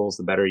understand the rules,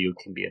 the better you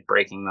can be at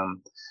breaking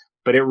them.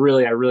 But I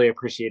really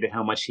appreciated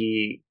how much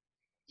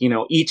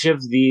each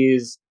of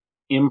these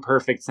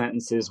imperfect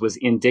sentences was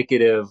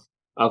indicative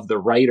of the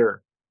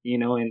writer,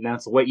 and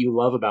that's what you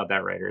love about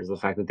that writer is the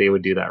fact that they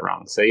would do that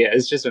wrong. So yeah,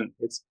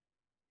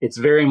 it's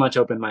very much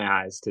opened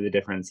my eyes to the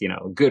difference,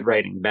 good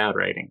writing, bad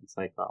writing. It's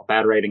like, well,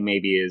 bad writing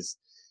maybe is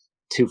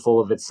too full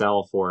of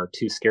itself or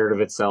too scared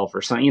of itself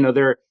or something.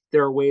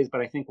 There are ways,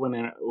 but I think when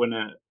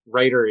a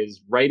writer is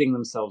writing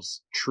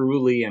themselves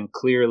truly and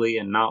clearly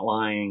and not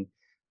lying,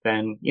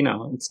 then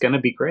it's going to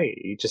be great.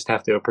 You just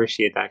have to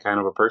appreciate that kind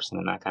of a person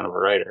and that kind of a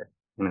writer.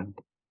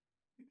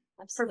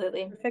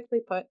 Absolutely. Perfectly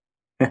put.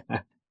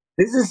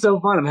 This is so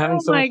fun. I'm having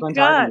Oh so much my fun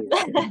God.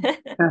 talking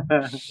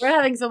to you. We're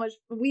having so much.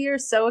 We are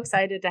so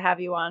excited to have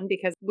you on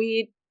because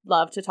we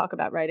love to talk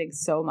about writing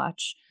so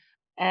much.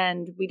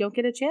 And we don't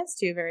get a chance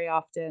to very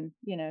often,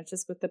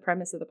 just with the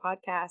premise of the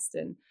podcast.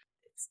 And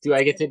Do I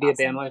it's get to be a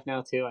band awesome. wife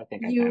now too? I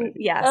think I kind of do.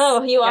 Yes.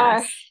 Oh, you are.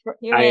 Yes.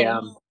 You're I in.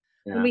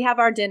 When Yeah. we have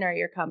our dinner,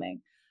 you're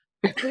coming.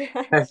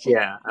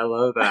 Yeah, I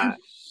love that.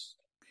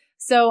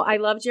 So I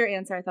loved your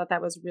answer. I thought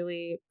that was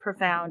really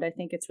profound. I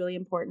think it's really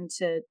important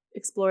to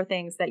explore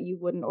things that you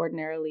wouldn't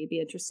ordinarily be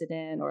interested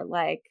in or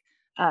like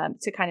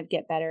to kind of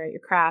get better at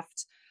your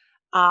craft.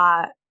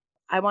 I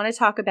want to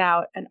talk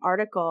about an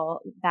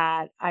article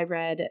that I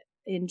read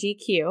in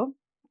GQ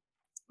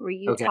where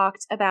you Okay.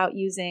 talked about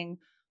using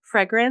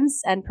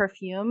fragrance and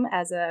perfume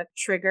as a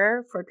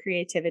trigger for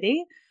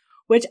creativity,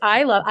 which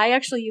I love. I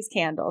actually use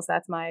candles.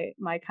 That's my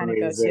kind of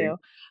Amazing.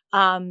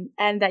 go-to.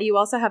 And that you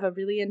also have a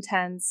really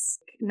intense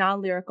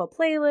non-lyrical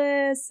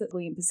playlist,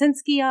 William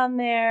Basinski on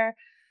there.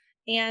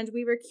 And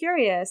we were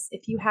curious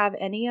if you have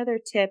any other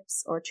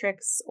tips or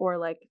tricks or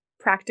like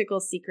practical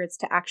secrets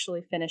to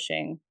actually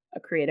finishing a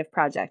creative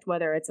project,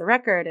 whether it's a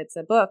record, it's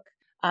a book,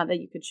 that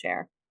you could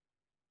share.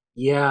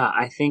 Yeah,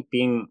 I think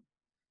being,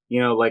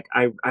 like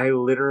I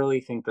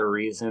literally think the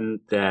reason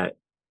that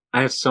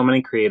I have so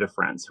many creative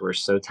friends who are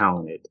so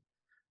talented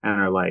and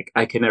are like,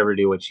 I could never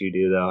do what you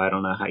do though. I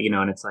don't know how,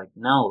 and it's like,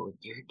 no,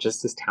 you're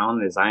just as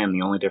talented as I am.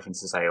 The only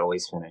difference is I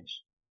always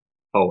finish.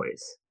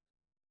 Always.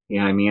 You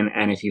know what I mean?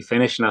 And if you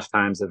finish enough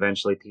times,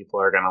 eventually people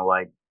are gonna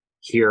like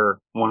hear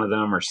one of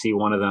them or see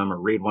one of them or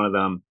read one of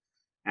them.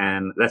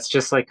 And that's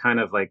just like kind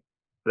of like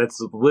that's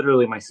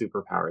literally my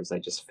superpower is I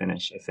just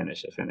finish, I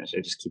finish, I finish. I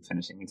just keep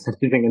finishing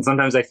anything. And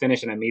sometimes I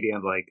finish and immediately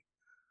I'm like,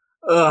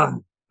 ugh.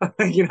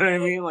 You know what I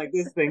mean? Like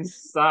this thing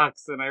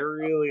sucks and I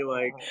really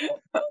like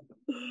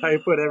I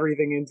put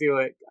everything into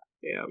it.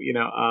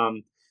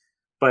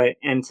 But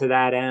and to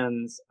that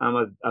end,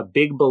 I'm a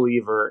big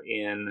believer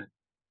in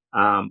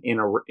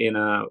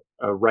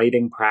a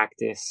writing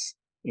practice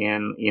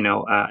and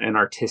an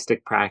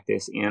artistic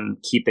practice in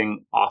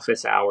keeping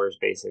office hours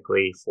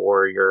basically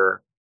for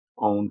your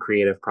own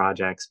creative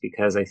projects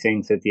because I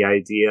think that the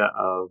idea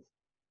of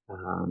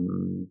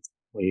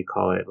what do you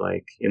call it,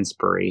 like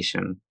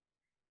inspiration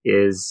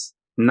is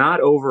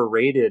not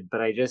overrated,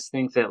 but I just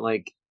think that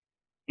like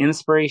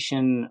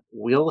inspiration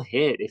will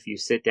hit if you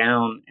sit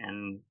down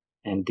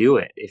and do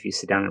it. If you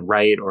sit down and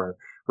write or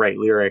write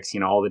lyrics,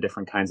 all the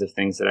different kinds of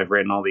things that I've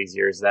written all these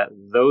years, that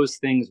those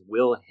things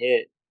will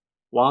hit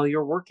while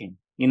you're working.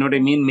 You know what I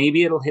mean?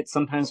 Maybe it'll hit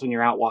sometimes when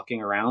you're out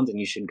walking around and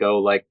you should go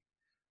like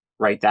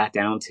write that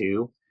down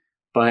too.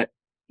 But,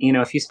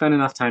 if you spend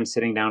enough time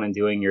sitting down and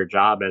doing your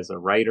job as a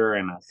writer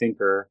and a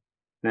thinker,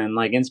 then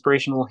like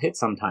inspiration will hit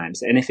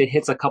sometimes. And if it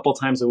hits a couple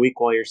times a week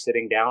while you're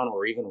sitting down,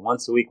 or even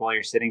once a week while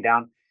you're sitting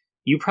down,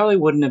 you probably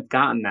wouldn't have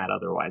gotten that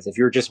otherwise. If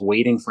you're just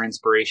waiting for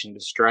inspiration to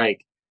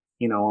strike,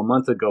 a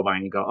month would go by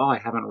and you go, oh, I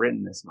haven't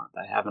written this month.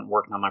 I haven't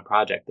worked on my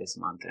project this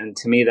month. And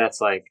to me, that's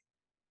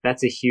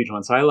a huge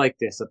one. So I like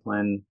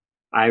discipline.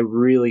 I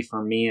really,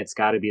 for me, it's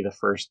got to be the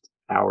first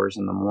hours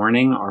in the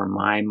morning are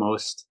my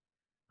most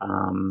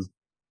um,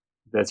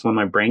 that's when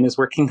my brain is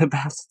working the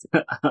best.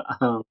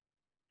 um,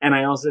 and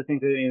I also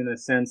think that in a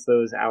sense,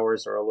 those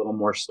hours are a little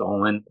more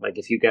stolen. Like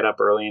if you get up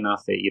early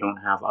enough that you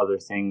don't have other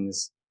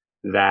things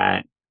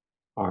that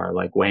are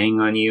like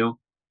weighing on you,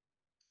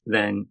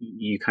 then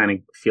you kind of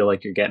feel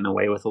like you're getting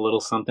away with a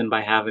little something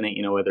by having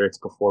it, whether it's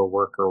before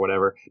work or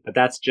whatever. But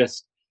that's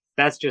just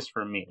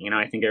for me.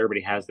 I think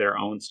everybody has their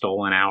own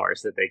stolen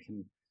hours that they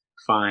can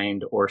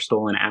find, or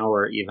stolen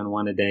hour, even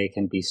one a day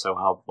can be so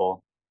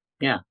helpful.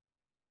 Yeah,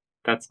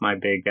 that's my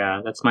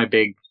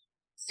big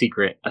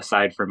secret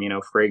aside from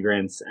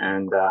fragrance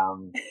and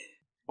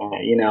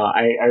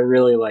I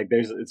really like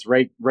it's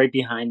right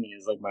behind me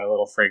is like my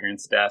little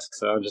fragrance desk,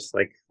 so I'm just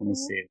like, let me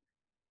see,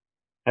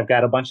 I've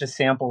got a bunch of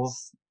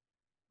samples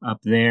up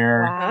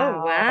there.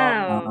 Oh,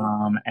 Wow.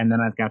 wow. And then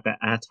I've got the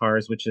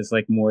attars, which is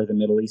like more the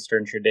Middle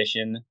Eastern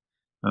tradition.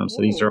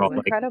 So these are all That's Ooh,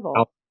 like incredible.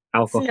 it's no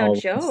alcohol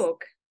ones.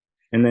 joke.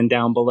 And then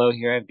down below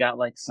here I've got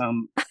like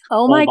some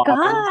Oh full my bottles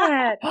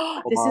God.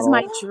 full This is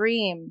my bottles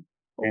dream.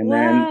 and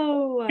then and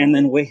Wow.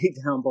 then way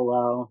down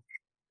below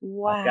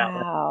I've got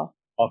like Wow.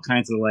 all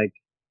kinds of like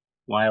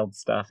wild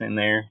stuff in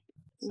there.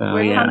 So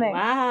We're yeah. Oh, coming.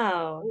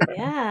 wow. We're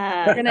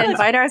Yeah. going to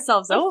invite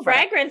ourselves A over.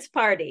 fragrance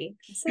party.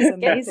 This is Get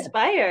amazing.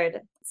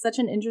 inspired. Such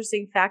an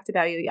interesting fact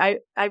about you.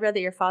 I read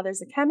that your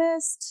father's a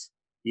chemist.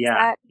 Is Yeah.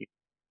 that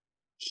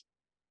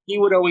He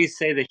would always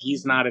say that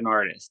he's not an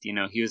artist,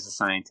 he was a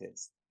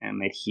scientist and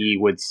that he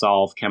would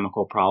solve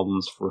chemical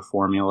problems for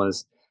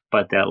formulas,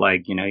 but that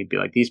like, he'd be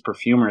like, these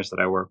perfumers that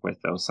I work with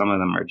though, some of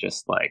them are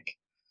just like,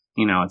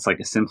 it's like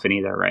a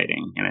symphony they're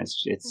writing, and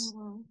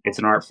it's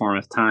an art form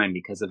of time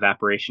because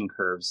evaporation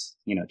curves,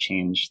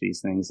 change these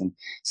things. And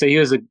so he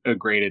was a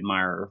great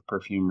admirer of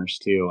perfumers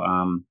too.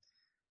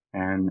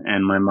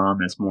 And my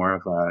mom is more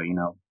of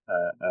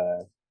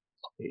a,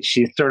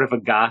 she's sort of a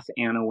goth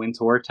Anna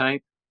Wintour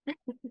type.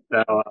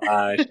 So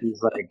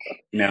she's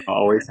like,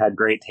 always had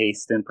great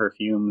taste in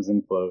perfumes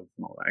and clothes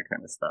and all that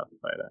kind of stuff.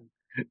 But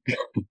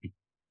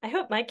I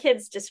hope my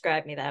kids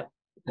describe me that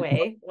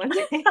way one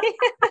day.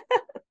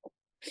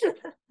 I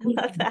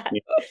love that.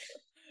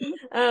 yeah.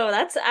 Oh,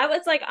 I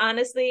was like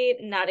honestly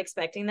not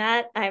expecting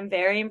that. I'm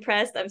very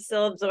impressed. I'm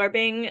still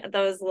absorbing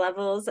those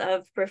levels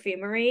of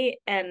perfumery,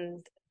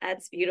 and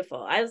that's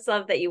beautiful. I just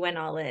love that you went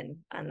all in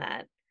on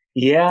that.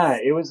 Yeah,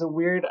 it was a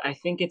weird. I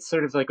think it's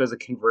sort of like was a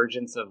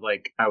convergence of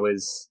like I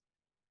was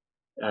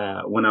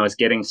when I was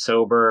getting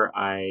sober,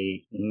 I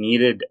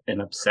needed an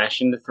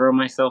obsession to throw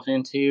myself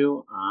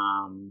into.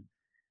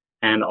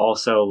 And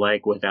also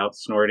like without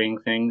snorting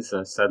things,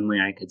 suddenly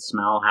I could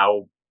smell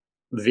how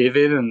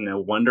vivid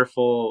and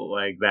wonderful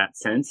like that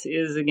sense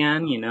is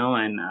again, you know,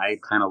 and I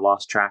kind of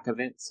lost track of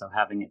it. So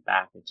having it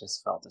back, it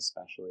just felt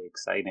especially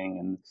exciting.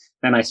 And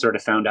then I sort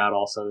of found out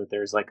also that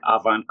there's like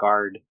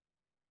avant-garde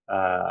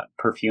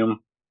perfume,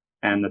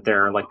 and that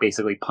there are like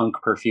basically punk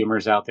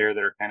perfumers out there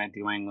that are kind of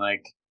doing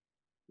like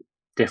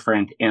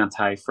different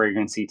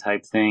anti-fragrancy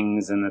type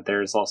things, and that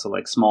there's also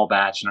like small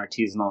batch and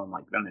artisanal, and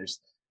like then there's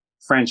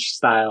French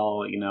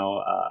style, you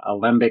know,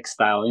 alembic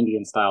style,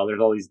 Indian style. There's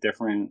all these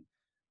different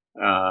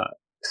uh,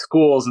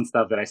 schools and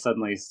stuff that I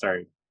suddenly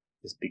started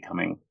just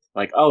becoming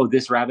like, oh,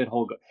 this rabbit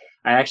hole.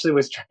 I actually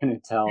was trying to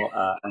tell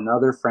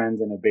another friend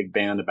in a big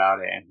band about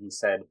it, and he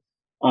said,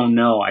 "Oh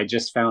no, I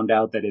just found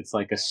out that it's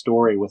like a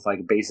story with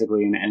like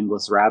basically an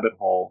endless rabbit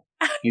hole."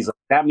 He's like,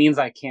 "That means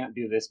I can't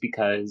do this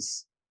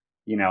because,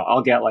 you know,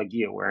 I'll get like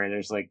you, where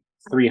there's like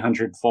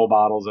 300 full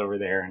bottles over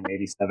there and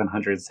maybe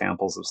 700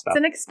 samples of It's stuff."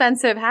 an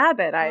expensive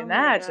habit, I Oh my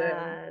imagine.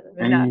 God.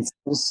 I mean,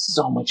 it's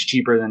so much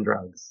cheaper than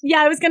drugs.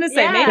 Yeah, I was gonna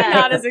say maybe Yeah.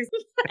 not as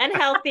expensive. And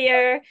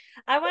healthier.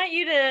 I want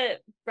you to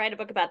write a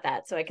book about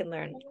that so I can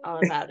learn all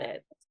about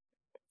it.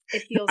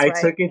 It feels I right.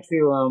 took it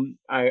to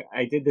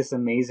I did this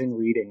amazing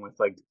reading with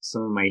like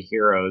some of my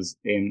heroes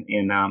in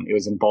it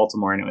was in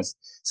Baltimore, and it was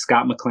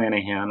Scott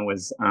McClanahan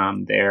was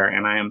there,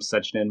 and I am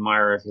such an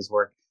admirer of his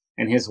work,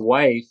 and his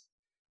wife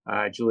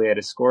Juliet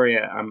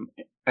Escoria, I'm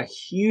a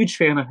huge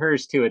fan of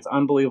hers too. It's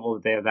unbelievable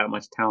that they have that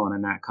much talent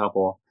in that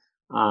couple.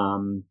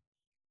 um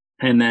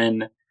and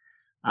then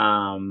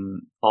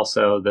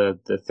also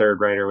the third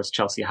writer was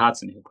Chelsea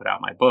Hodson, who put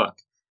out my book,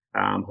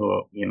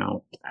 who, you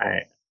know,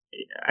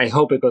 I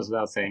hope it goes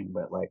without saying,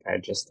 but like I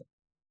just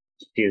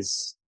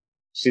she's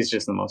she's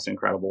just the most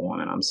incredible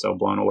one, and I'm so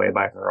blown away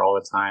by her all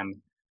the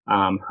time.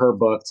 Her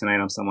book, Tonight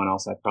I'm Someone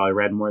Else, I've probably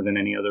read more than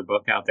any other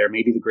book out there.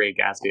 Maybe The Great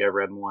Gatsby I've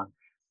read more,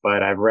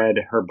 but I've read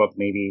her book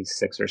maybe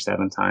 6 or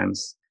 7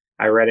 times.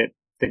 I read it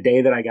the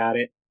day that I got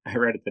it. I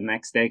read it the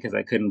next day because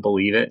I couldn't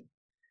believe it,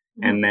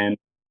 and then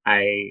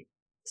I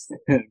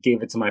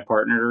gave it to my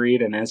partner to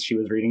read, and as she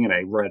was reading it,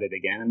 I read it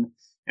again,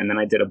 and then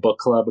I did a book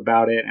club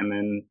about it, and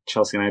then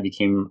Chelsea and I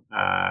became,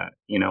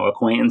 you know,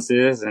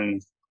 acquaintances,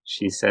 and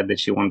she said that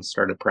she wanted to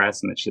start a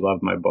press and that she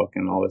loved my book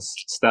and all this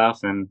stuff,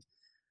 and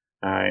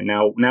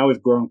now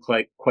we've grown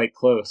quite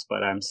close,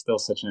 but I'm still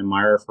such an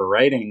admirer for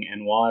writing.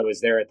 And while I was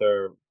there at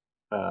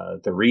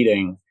the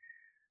reading,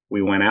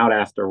 we went out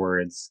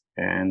afterwards,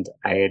 and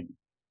I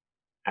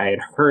had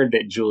heard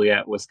that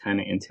Juliet was kind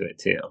of into it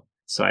too.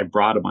 So I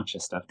brought a bunch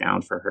of stuff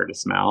down for her to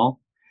smell.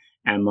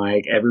 And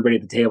like everybody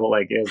at the table,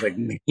 like it was like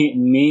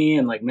me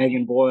and like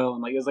Megan Boyle,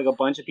 and like it was like a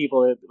bunch of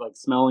people that, like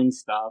smelling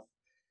stuff.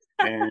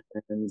 And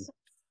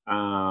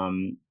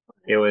um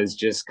it was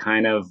just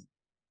kind of,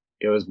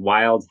 it was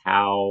wild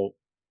how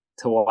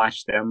to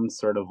watch them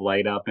sort of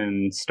light up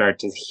and start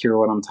to hear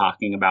what I'm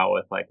talking about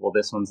with like, well,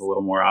 this one's a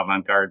little more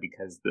avant-garde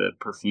because the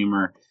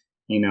perfumer,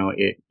 you know,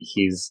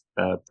 he's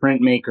a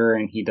printmaker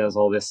and he does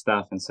all this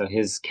stuff, and so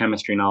his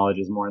chemistry knowledge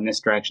is more in this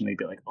direction. They'd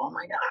be like, oh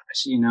my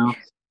gosh, you know.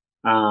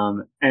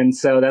 And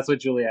so that's what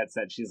Juliet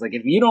said. She's like,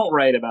 if you don't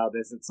write about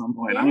this at some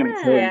point, I'm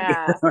gonna kill you.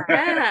 Yeah.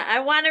 Yeah, I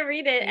want to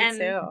read it. Me And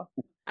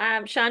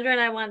too. Chandra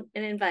and I want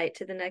an invite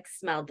to the next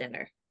smell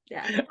dinner.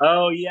 Yeah.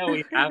 Oh yeah,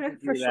 we have to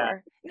For do that.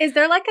 sure. Is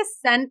there like a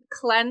scent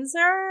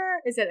cleanser?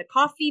 Is it a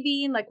coffee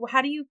bean? Like,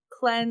 how do you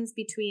cleanse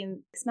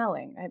between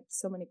smelling? I have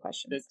so many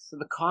questions. So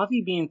the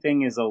coffee bean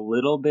thing is a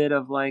little bit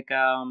of like,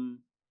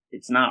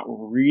 it's not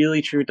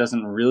really true. It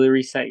doesn't really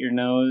reset your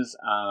nose.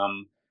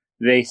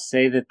 They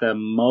say that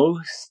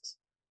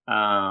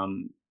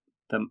um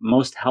the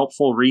most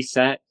helpful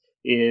reset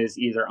is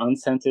either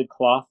unscented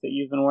cloth that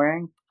you've been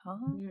wearing, Oh,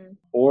 Mhm.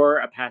 or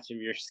a patch of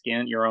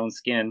your own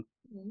skin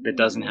that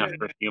doesn't have Mm.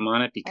 perfume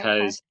on it, okay.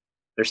 because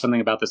there's something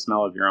about the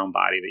smell of your own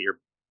body that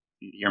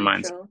your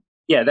mind's, Neutral.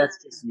 yeah,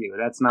 that's just you.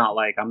 That's not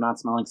like, I'm not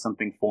smelling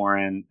something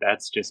foreign.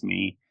 That's just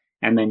me.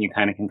 And then you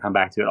kind of can come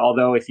back to it.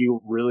 Although if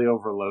you really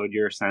overload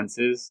your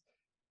senses,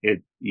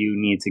 you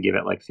need to give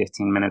it like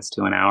 15 minutes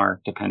to an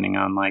hour, depending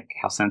on like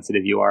how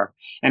sensitive you are.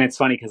 And it's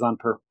funny because on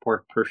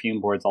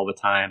perfume boards all the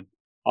time,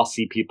 I'll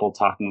see people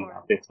talking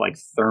about this like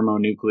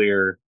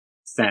thermonuclear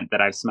scent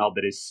that I've smelled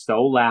that is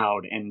so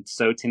loud and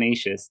so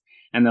tenacious,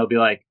 and they'll be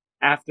like,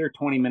 after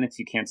 20 minutes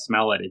you can't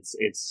smell it.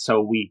 It's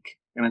so weak.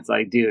 And it's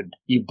like, dude,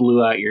 you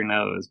blew out your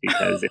nose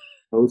because it's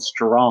so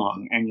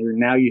strong, and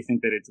you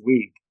think that it's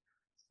weak.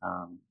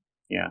 Um,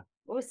 yeah.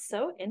 Oh,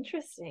 so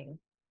interesting.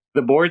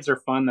 The boards are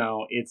fun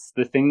though. It's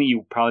the thing that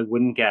you probably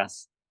wouldn't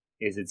guess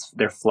is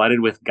they're flooded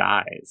with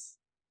guys,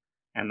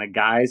 and the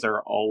guys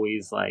are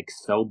always like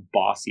so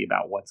bossy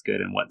about what's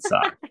good and what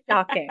sucks.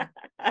 Shocking.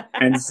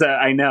 And so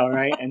I know,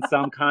 right? And so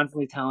I'm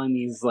constantly telling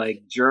these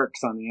like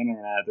jerks on the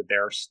internet that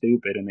they're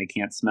stupid and they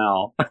can't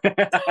smell.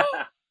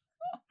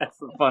 That's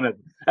the fun of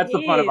a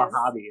Jeez.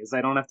 hobby, is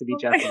I don't have to be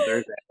Jeff from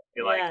Thursday. I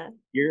feel like Yeah.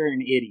 you're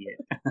an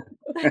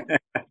idiot.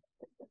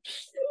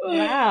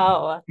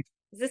 Wow.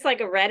 Is this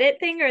like a Reddit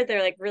thing, or are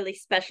there like really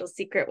special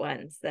secret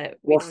ones that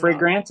we Well, don't know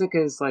about?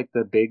 Fragrantica is like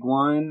the big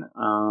one.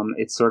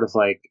 It's sort of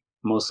like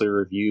mostly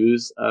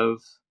reviews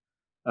of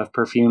of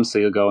perfumes. So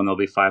you'll go and there'll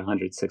be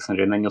 500,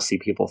 600, and then you'll see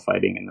people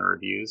fighting in the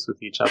reviews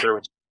with each other,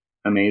 which is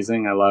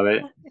amazing. I love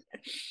it.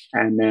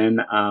 And then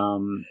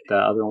the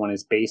other one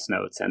is Base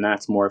Notes, and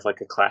that's more of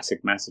like a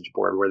classic message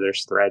board where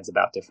there's threads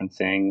about different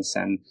things.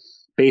 And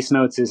Base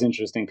Notes is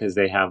interesting because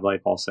they have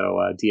like also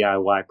a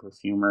DIY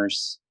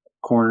perfumers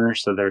corner.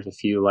 So there's a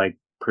few like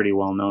pretty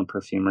well known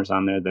perfumers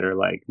on there that are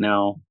like,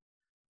 no,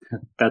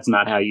 that's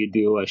not how you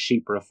do a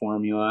Chypre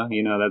formula.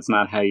 That's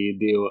not how you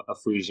do a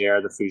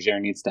fougere. The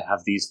fougere needs to have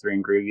these 3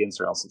 ingredients,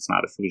 or else it's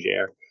not a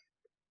fougere.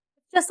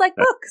 Just like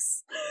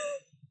books.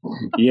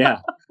 Yeah.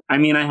 I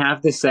mean, I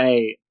have to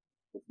say,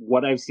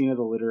 what I've seen of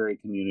the literary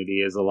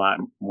community is a lot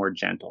more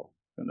gentle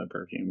than the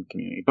perfume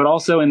community. But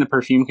also in the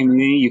perfume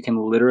community, you can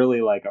literally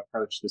like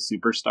approach the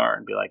superstar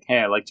and be like, hey,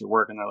 I liked your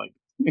work. And they're like,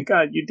 oh my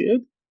God, you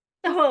did?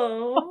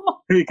 Oh.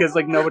 Because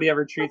like nobody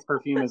ever treats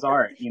perfume as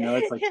art.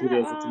 It's like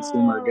treated as a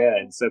consumer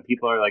good. So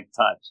people are like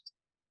touched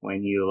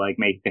when you like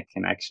make the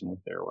connection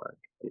with their work.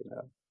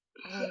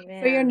 Oh,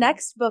 man. For your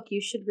next book,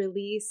 you should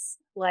release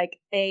like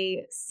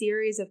a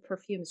series of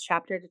perfumes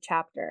chapter to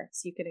chapter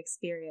so you can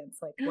experience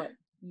like what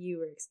you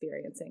were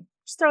experiencing.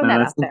 Just throwing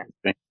that out there.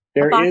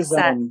 There is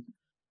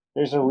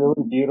there's a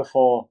really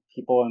beautiful,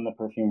 people in the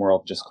perfume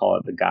world just call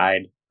it the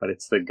guide, but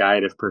it's the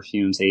Guide of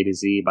Perfumes A to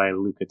Z by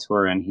Luca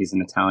Turin. He's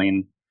an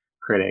Italian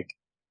critic,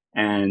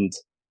 and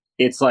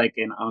it's like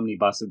an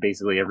omnibus of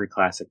basically every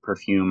classic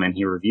perfume, and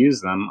he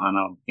reviews them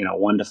on a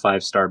 1 to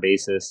 5 star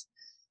basis.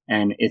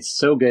 And it's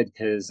so good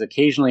because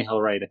occasionally he'll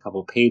write a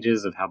couple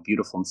pages of how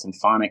beautiful and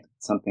symphonic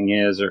something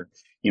is, or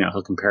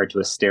he'll compare it to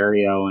a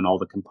stereo and all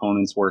the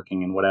components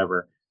working and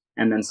whatever.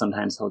 And then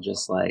sometimes he'll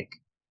just like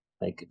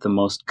the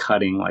most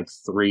cutting like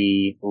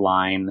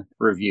 3-line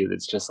review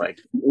that's just like,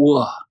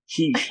 whoa,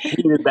 he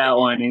hated that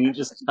one and he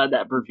just cut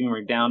that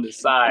perfumer down to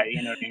size.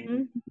 You know what I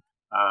mean?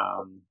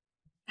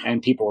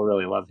 And people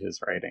really love his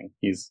writing.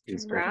 He's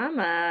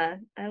drama.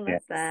 I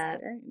love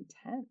that. Very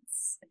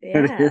intense.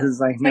 Yeah. It is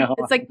like, no.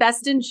 It's like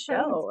Best in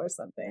Show or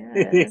something.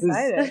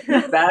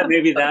 Yeah.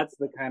 Maybe that's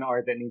the kind of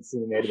art that needs to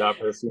be made about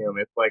perfume.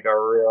 It's like a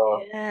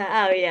real.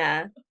 Yeah. Oh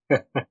yeah.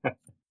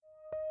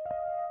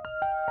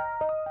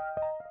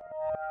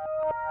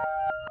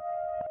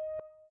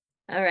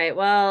 All right.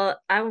 Well,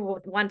 I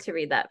want to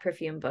read that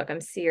perfume book. I'm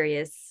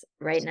serious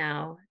right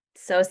now.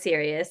 So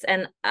serious.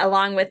 And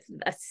along with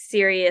a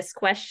serious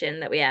question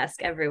that we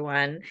ask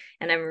everyone.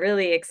 And I'm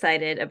really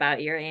excited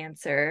about your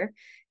answer,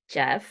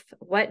 Geoff.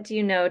 What do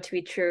you know to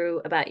be true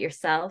about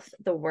yourself,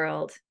 the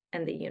world,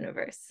 and the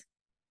universe?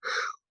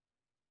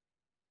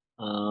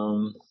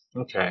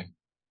 Okay.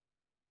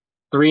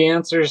 3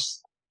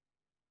 answers?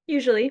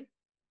 Usually.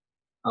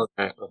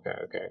 Okay.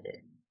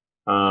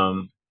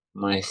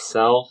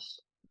 Myself.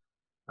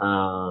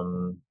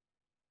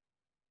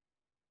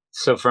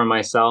 So for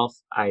myself,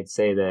 I'd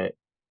say that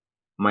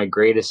my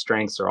greatest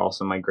strengths are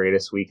also my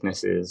greatest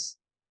weaknesses,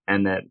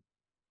 and that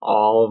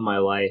all of my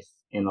life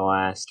in the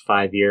last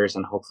 5 years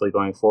and hopefully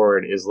going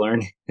forward is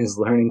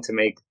learning to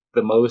make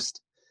the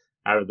most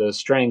out of those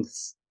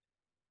strengths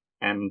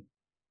and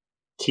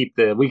keep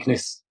the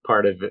weakness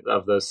part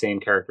of those same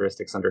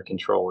characteristics under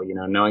control,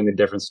 knowing the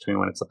difference between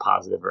when it's a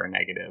positive or a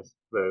negative,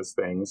 those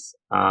things.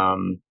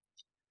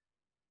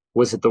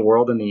 Was it the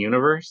world and the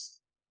universe?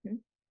 Mm-hmm.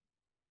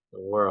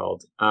 The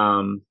world.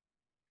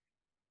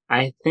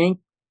 I think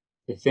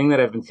the thing that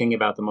I've been thinking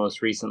about the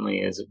most recently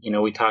is,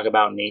 we talk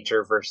about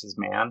nature versus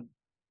man,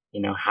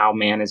 how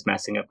man is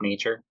messing up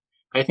nature.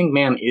 I think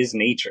man is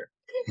nature.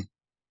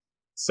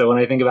 So when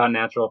I think about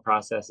natural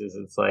processes,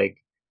 it's like,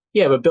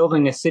 yeah, but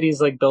building a city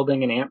is like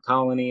building an ant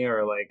colony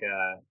or like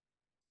a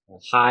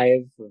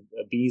hive,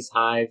 a bee's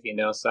hive,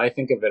 So I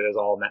think of it as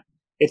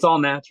it's all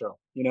natural.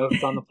 If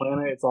it's on the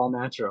planet, it's all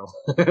natural.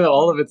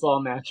 All of it's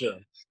all natural.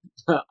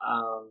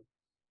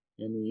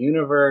 In the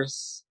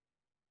universe,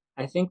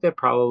 I think that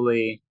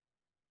probably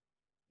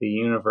the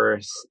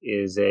universe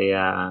is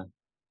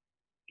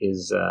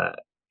is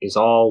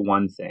all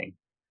one thing.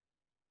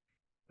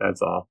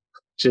 That's all.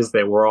 Just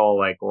that we're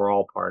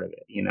all part of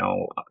it.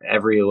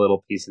 Every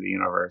little piece of the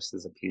universe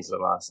is a piece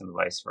of us, and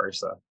vice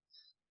versa.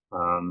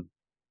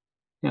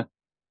 Yeah,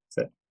 that's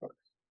it.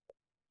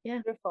 Yeah,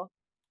 beautiful.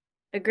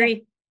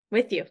 Agree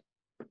with you.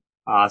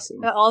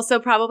 Awesome. It also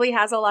probably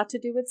has a lot to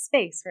do with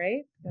space,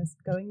 right? Just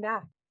going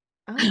back.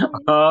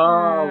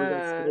 Oh,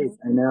 that's space.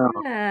 I know.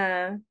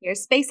 Yeah. You're a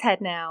space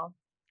head now.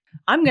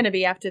 I'm going to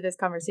be after this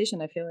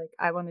conversation. I feel like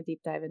I want to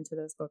deep dive into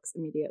those books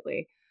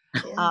immediately.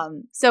 Yeah.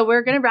 So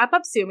we're going to wrap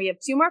up soon. We have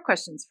 2 more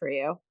questions for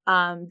you.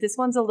 This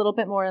one's a little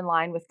bit more in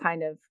line with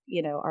kind of,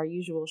 our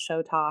usual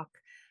show talk.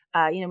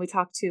 We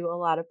talk to a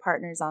lot of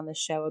partners on the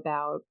show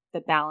about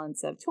the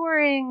balance of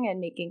touring and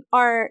making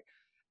art,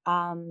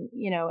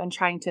 and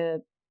trying to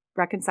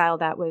reconcile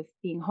that with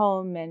being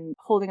home and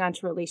holding on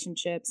to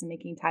relationships and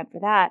making time for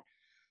that.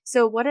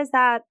 So what is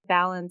that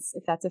balance,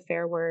 if that's a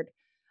fair word,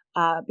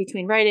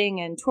 between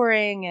writing and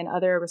touring and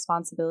other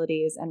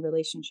responsibilities and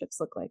relationships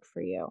look like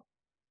for you?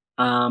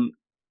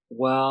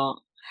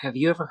 Well, have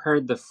you ever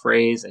heard the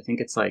phrase, I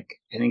think it's like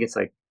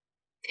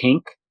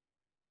pink.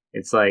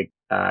 It's like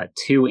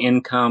two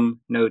income,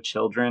 no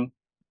children.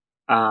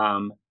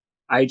 Um,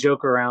 I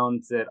joke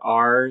around that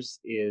ours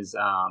is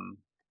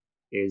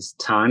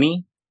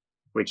Tani,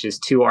 which is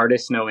two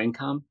artists, no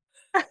income.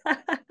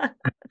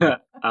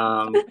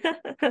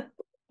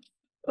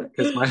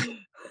 Because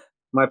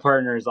my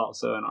partner is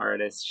also an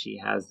artist. She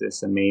has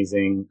this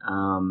amazing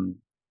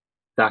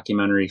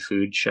documentary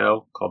food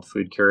show called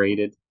Food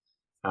Curated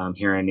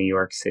here in New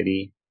York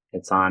City.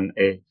 It's on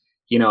it.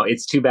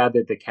 It's too bad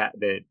that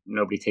that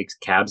nobody takes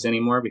cabs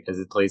anymore because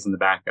it plays in the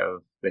back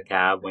of the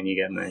cab when you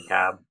get in the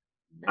cab.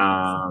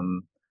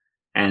 Nice.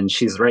 And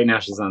she's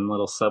on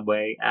little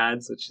Subway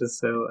ads, which is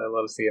so I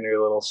love seeing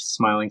her little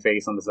smiling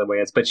face on the Subway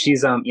ads. But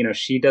she's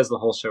she does the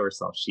whole show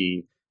herself.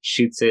 She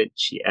shoots it,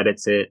 she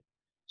edits it,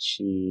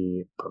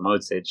 she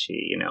promotes it,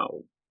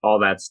 all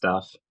that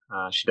stuff.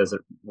 She does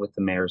it with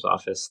the mayor's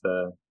office,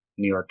 the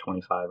New York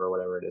 25 or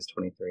whatever it is,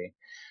 23.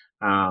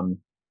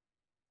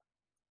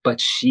 But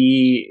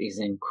she is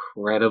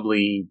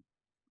incredibly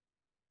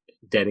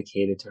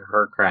dedicated to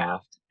her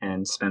craft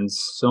and spends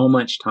so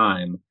much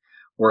time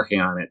working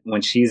on it.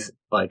 When she's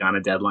like on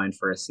a deadline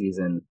for a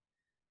season,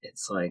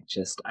 it's like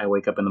just I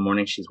wake up in the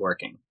morning, she's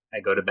working.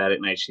 I go to bed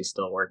at night, she's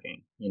still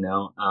working.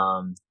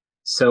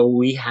 So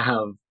we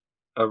have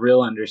a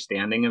real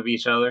understanding of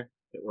each other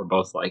that we're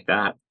both like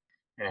that.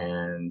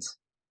 And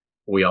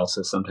we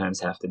also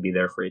sometimes have to be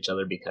there for each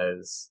other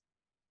because,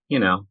 you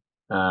know,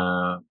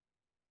 uh,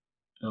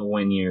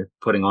 when you're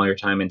putting all your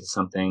time into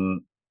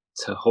something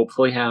to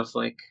hopefully have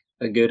like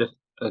a good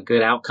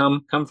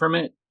outcome come from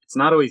it, it's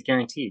not always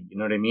guaranteed. You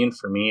know what I mean?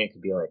 For me, it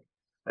could be like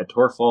a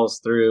tour falls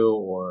through,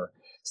 or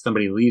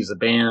somebody leaves a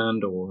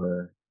band,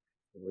 or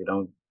we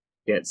don't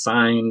get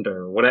signed,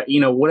 or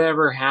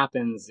whatever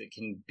happens, it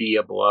can be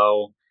a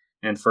blow.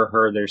 And for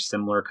her, there's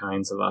similar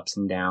kinds of ups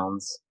and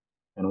downs,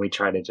 and we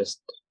try to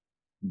just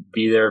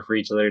be there for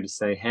each other to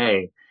say,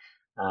 hey,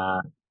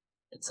 uh,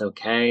 it's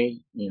okay.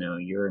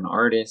 You're an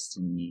artist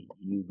and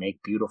you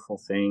make beautiful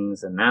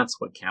things, and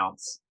that's what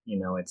counts.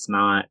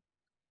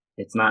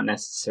 It's not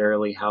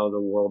necessarily how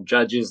the world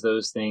judges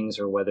those things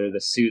or whether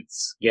the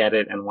suits get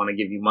it and want to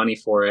give you money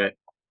for it.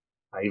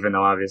 Even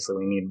though obviously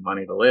we need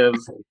money to live,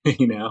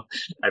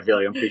 I feel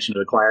like I'm preaching to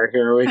the choir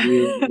here with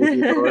you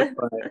both,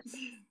 but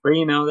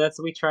that's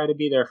we try to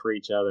be there for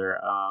each other,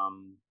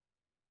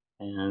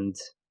 and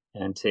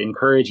to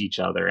encourage each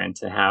other and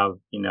to have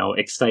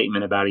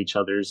excitement about each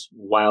other's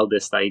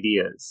wildest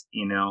ideas.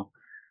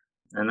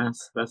 And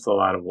that's a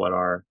lot of what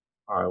our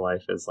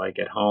life is like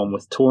at home.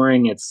 With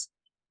touring,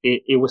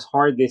 it was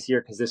hard this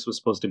year because this was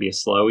supposed to be a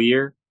slow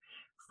year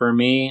for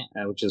me,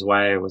 which is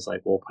why I was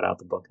like, we'll put out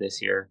the book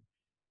this year.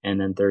 And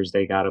then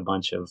Thursday got a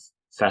bunch of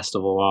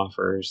festival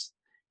offers,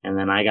 and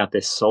then I got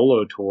this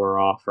solo tour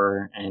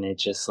offer, and it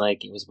just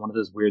like it was one of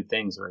those weird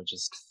things where it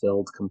just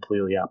filled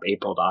completely up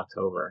April to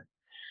October,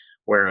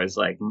 where it was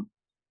like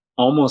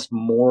almost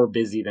more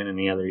busy than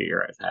any other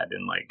year I've had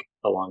in like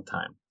a long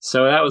time.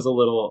 So that was a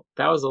little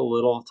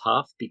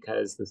tough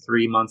because the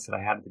 3 months that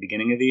I had at the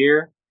beginning of the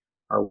year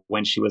are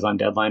when she was on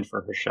deadline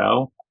for her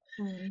show.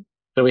 Mm.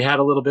 So we had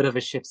a little bit of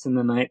a ships in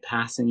the night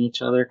passing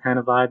each other kind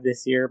of vibe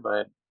this year,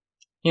 but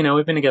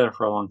we've been together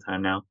for a long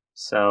time now.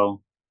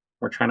 So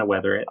we're trying to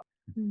weather it.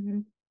 Mm-hmm.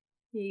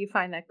 Yeah, you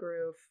find that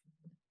groove.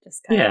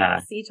 Just kind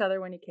of see each other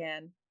when you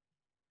can.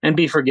 And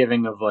be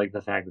forgiving of like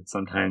the fact that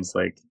sometimes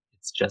like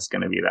it's just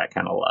going to be that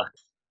kind of luck.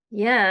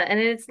 Yeah, and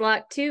it's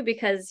luck too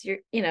because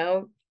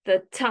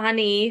the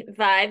Tawny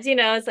vibes,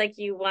 it's like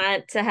you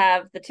want to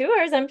have the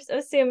tours, I'm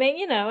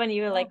assuming, and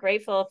you're like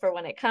grateful for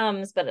when it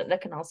comes, but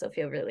that can also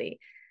feel really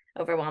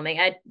overwhelming.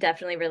 I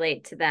definitely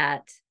relate to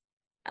that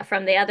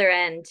from the other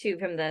end too,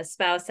 from the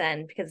spouse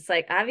end, because it's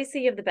like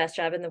obviously you have the best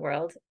job in the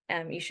world,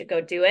 you should go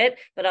do it,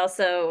 but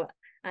also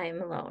I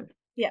am alone.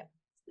 Yeah.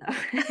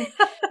 So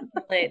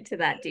relate to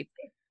that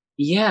deeply.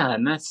 Yeah,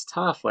 and that's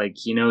tough. Like,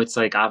 it's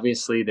like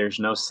obviously there's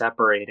no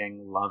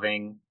separating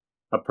loving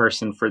a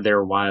person for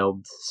their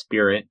wild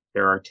spirit,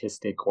 their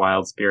artistic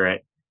wild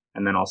spirit,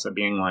 and then also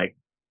being like,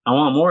 I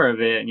want more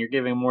of it, and you're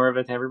giving more of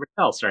it to everybody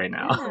else right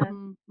now. Yeah.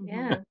 Mm-hmm.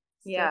 Yeah.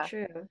 Yeah. So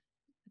true.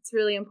 It's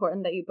really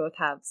important that you both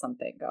have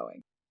something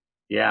going.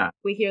 Yeah.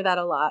 We hear that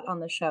a lot on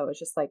the show. It's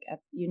just like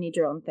you need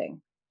your own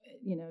thing,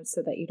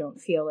 so that you don't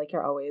feel like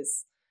you're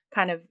always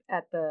kind of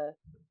at the,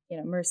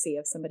 mercy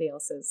of somebody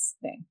else's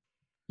thing.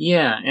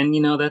 Yeah, and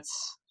even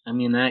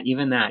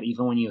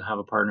when you have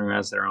a partner who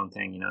has their own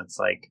thing, it's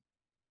like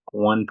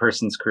one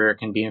person's career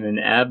can be in an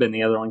ebb and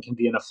the other one can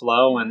be in a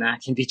flow, and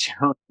that can be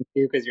challenging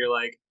too because you're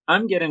like,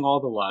 I'm getting all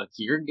the luck,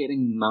 you're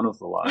getting none of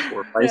the luck,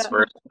 or vice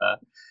versa.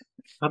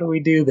 How do we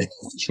do this?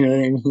 Do you know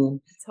what I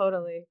mean?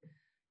 Totally.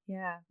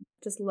 Yeah.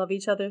 Just love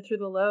each other through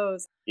the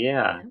lows.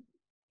 Yeah.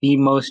 Be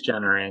most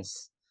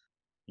generous,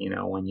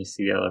 when you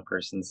see the other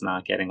person's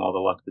not getting all the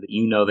luck that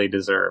they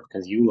deserve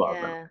because you love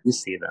them, you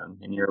see them,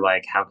 and you're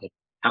like, how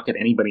could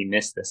anybody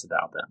miss this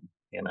about them?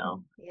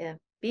 Yeah.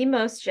 Be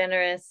most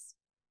generous.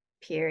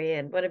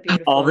 Period. What a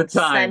beautiful all the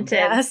time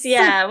sentence. Yes.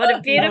 Yeah. What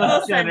a beautiful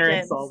most sentence.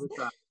 generous all the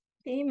time.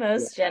 Be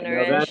most Yeah, no,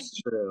 generous.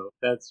 that's true.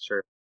 That's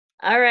true.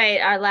 All right,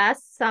 our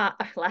last song,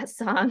 our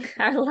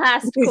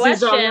last This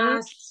is our question.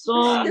 last This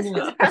song. is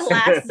our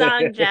last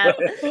song, Geoff,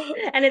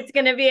 and it's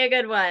gonna be a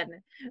good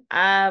one.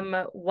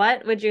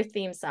 What would your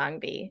theme song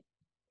be?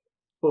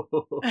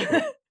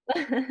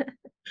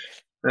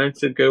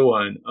 That's a good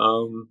one.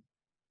 Oh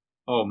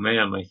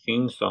man, my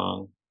theme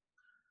song.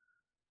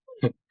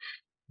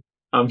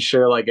 I'm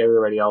sure, like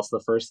everybody else, the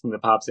first thing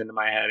that pops into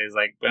my head is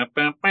like, you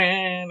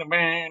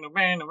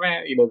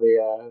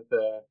know,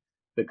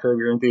 the Curb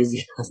Your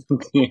Enthusiasm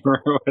theme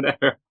or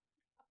whatever.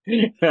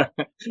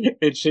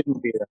 It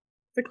shouldn't be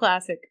It's a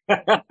classic.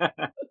 that.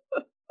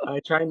 I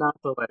try not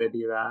to let it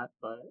do that,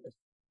 but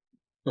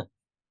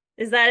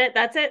Is that it?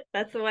 That's it?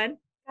 That's the one?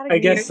 I New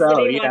guess York so.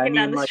 City, Yeah, I walking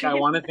down mean, the like I street.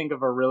 want to think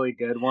of a really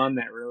good one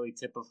that really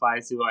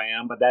typifies who I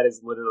am, but that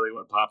is literally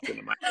what popped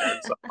into my head.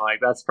 So I'm like,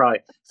 that's probably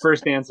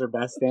first answer,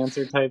 best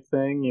answer type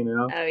thing, you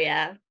know? Oh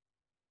yeah,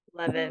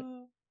 love it.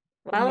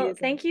 Well, Amazing.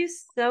 thank you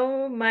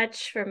so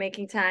much for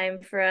making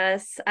time for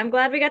us. I'm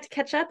glad we got to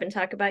catch up and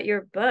talk about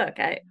your book.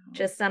 I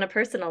just on a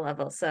personal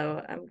level,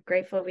 so I'm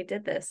grateful we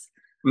did this.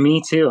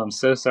 Me too. I'm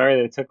so sorry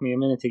that it took me a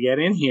minute to get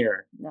in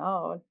here.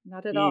 No,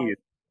 not at all. Jeez.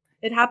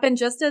 It happened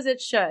just as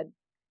it should.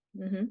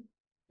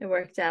 It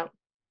worked out.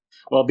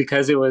 Well,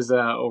 because it was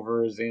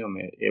over Zoom,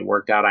 it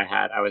worked out.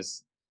 I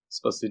was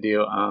supposed to do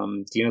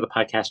you know the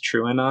podcast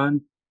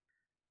TrueAnon?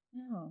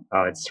 Oh,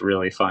 Oh, it's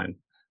really fun.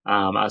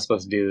 I was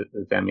supposed to do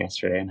them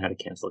yesterday and had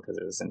to cancel because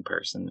it was in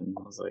person, and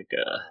I was like,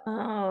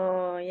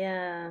 Oh,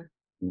 yeah.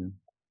 yeah,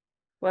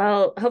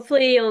 Well,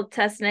 hopefully you'll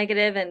test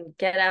negative and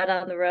get out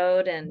on the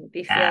road and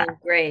be yeah, feeling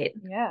great.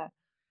 yeah.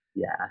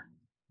 yeah,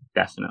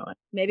 definitely.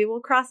 Maybe we'll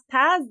cross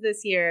paths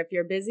this year if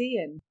you're busy.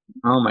 And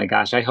Oh my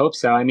gosh, I hope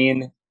so. I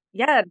mean,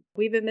 yeah,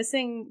 we've been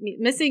missing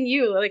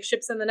you like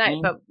ships in the night,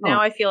 but oh,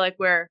 now I feel like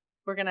we're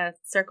gonna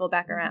circle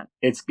back around.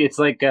 it's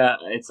like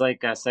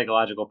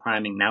psychological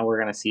priming. Now we're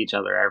gonna see each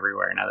other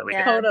everywhere now that we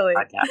get Yeah. Totally.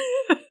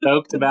 podcast.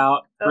 Stoked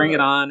about. Bring it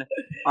Totally. on.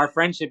 Our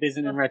friendship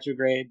isn't in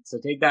retrograde, so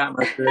take that,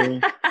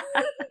 Mercury.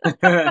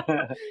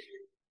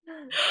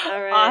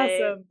 All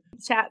right. Awesome.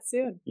 Chat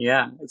soon.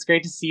 Yeah, it's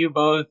great to see you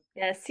both.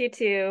 Yes, you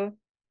too.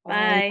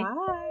 Bye. Bye.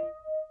 Bye.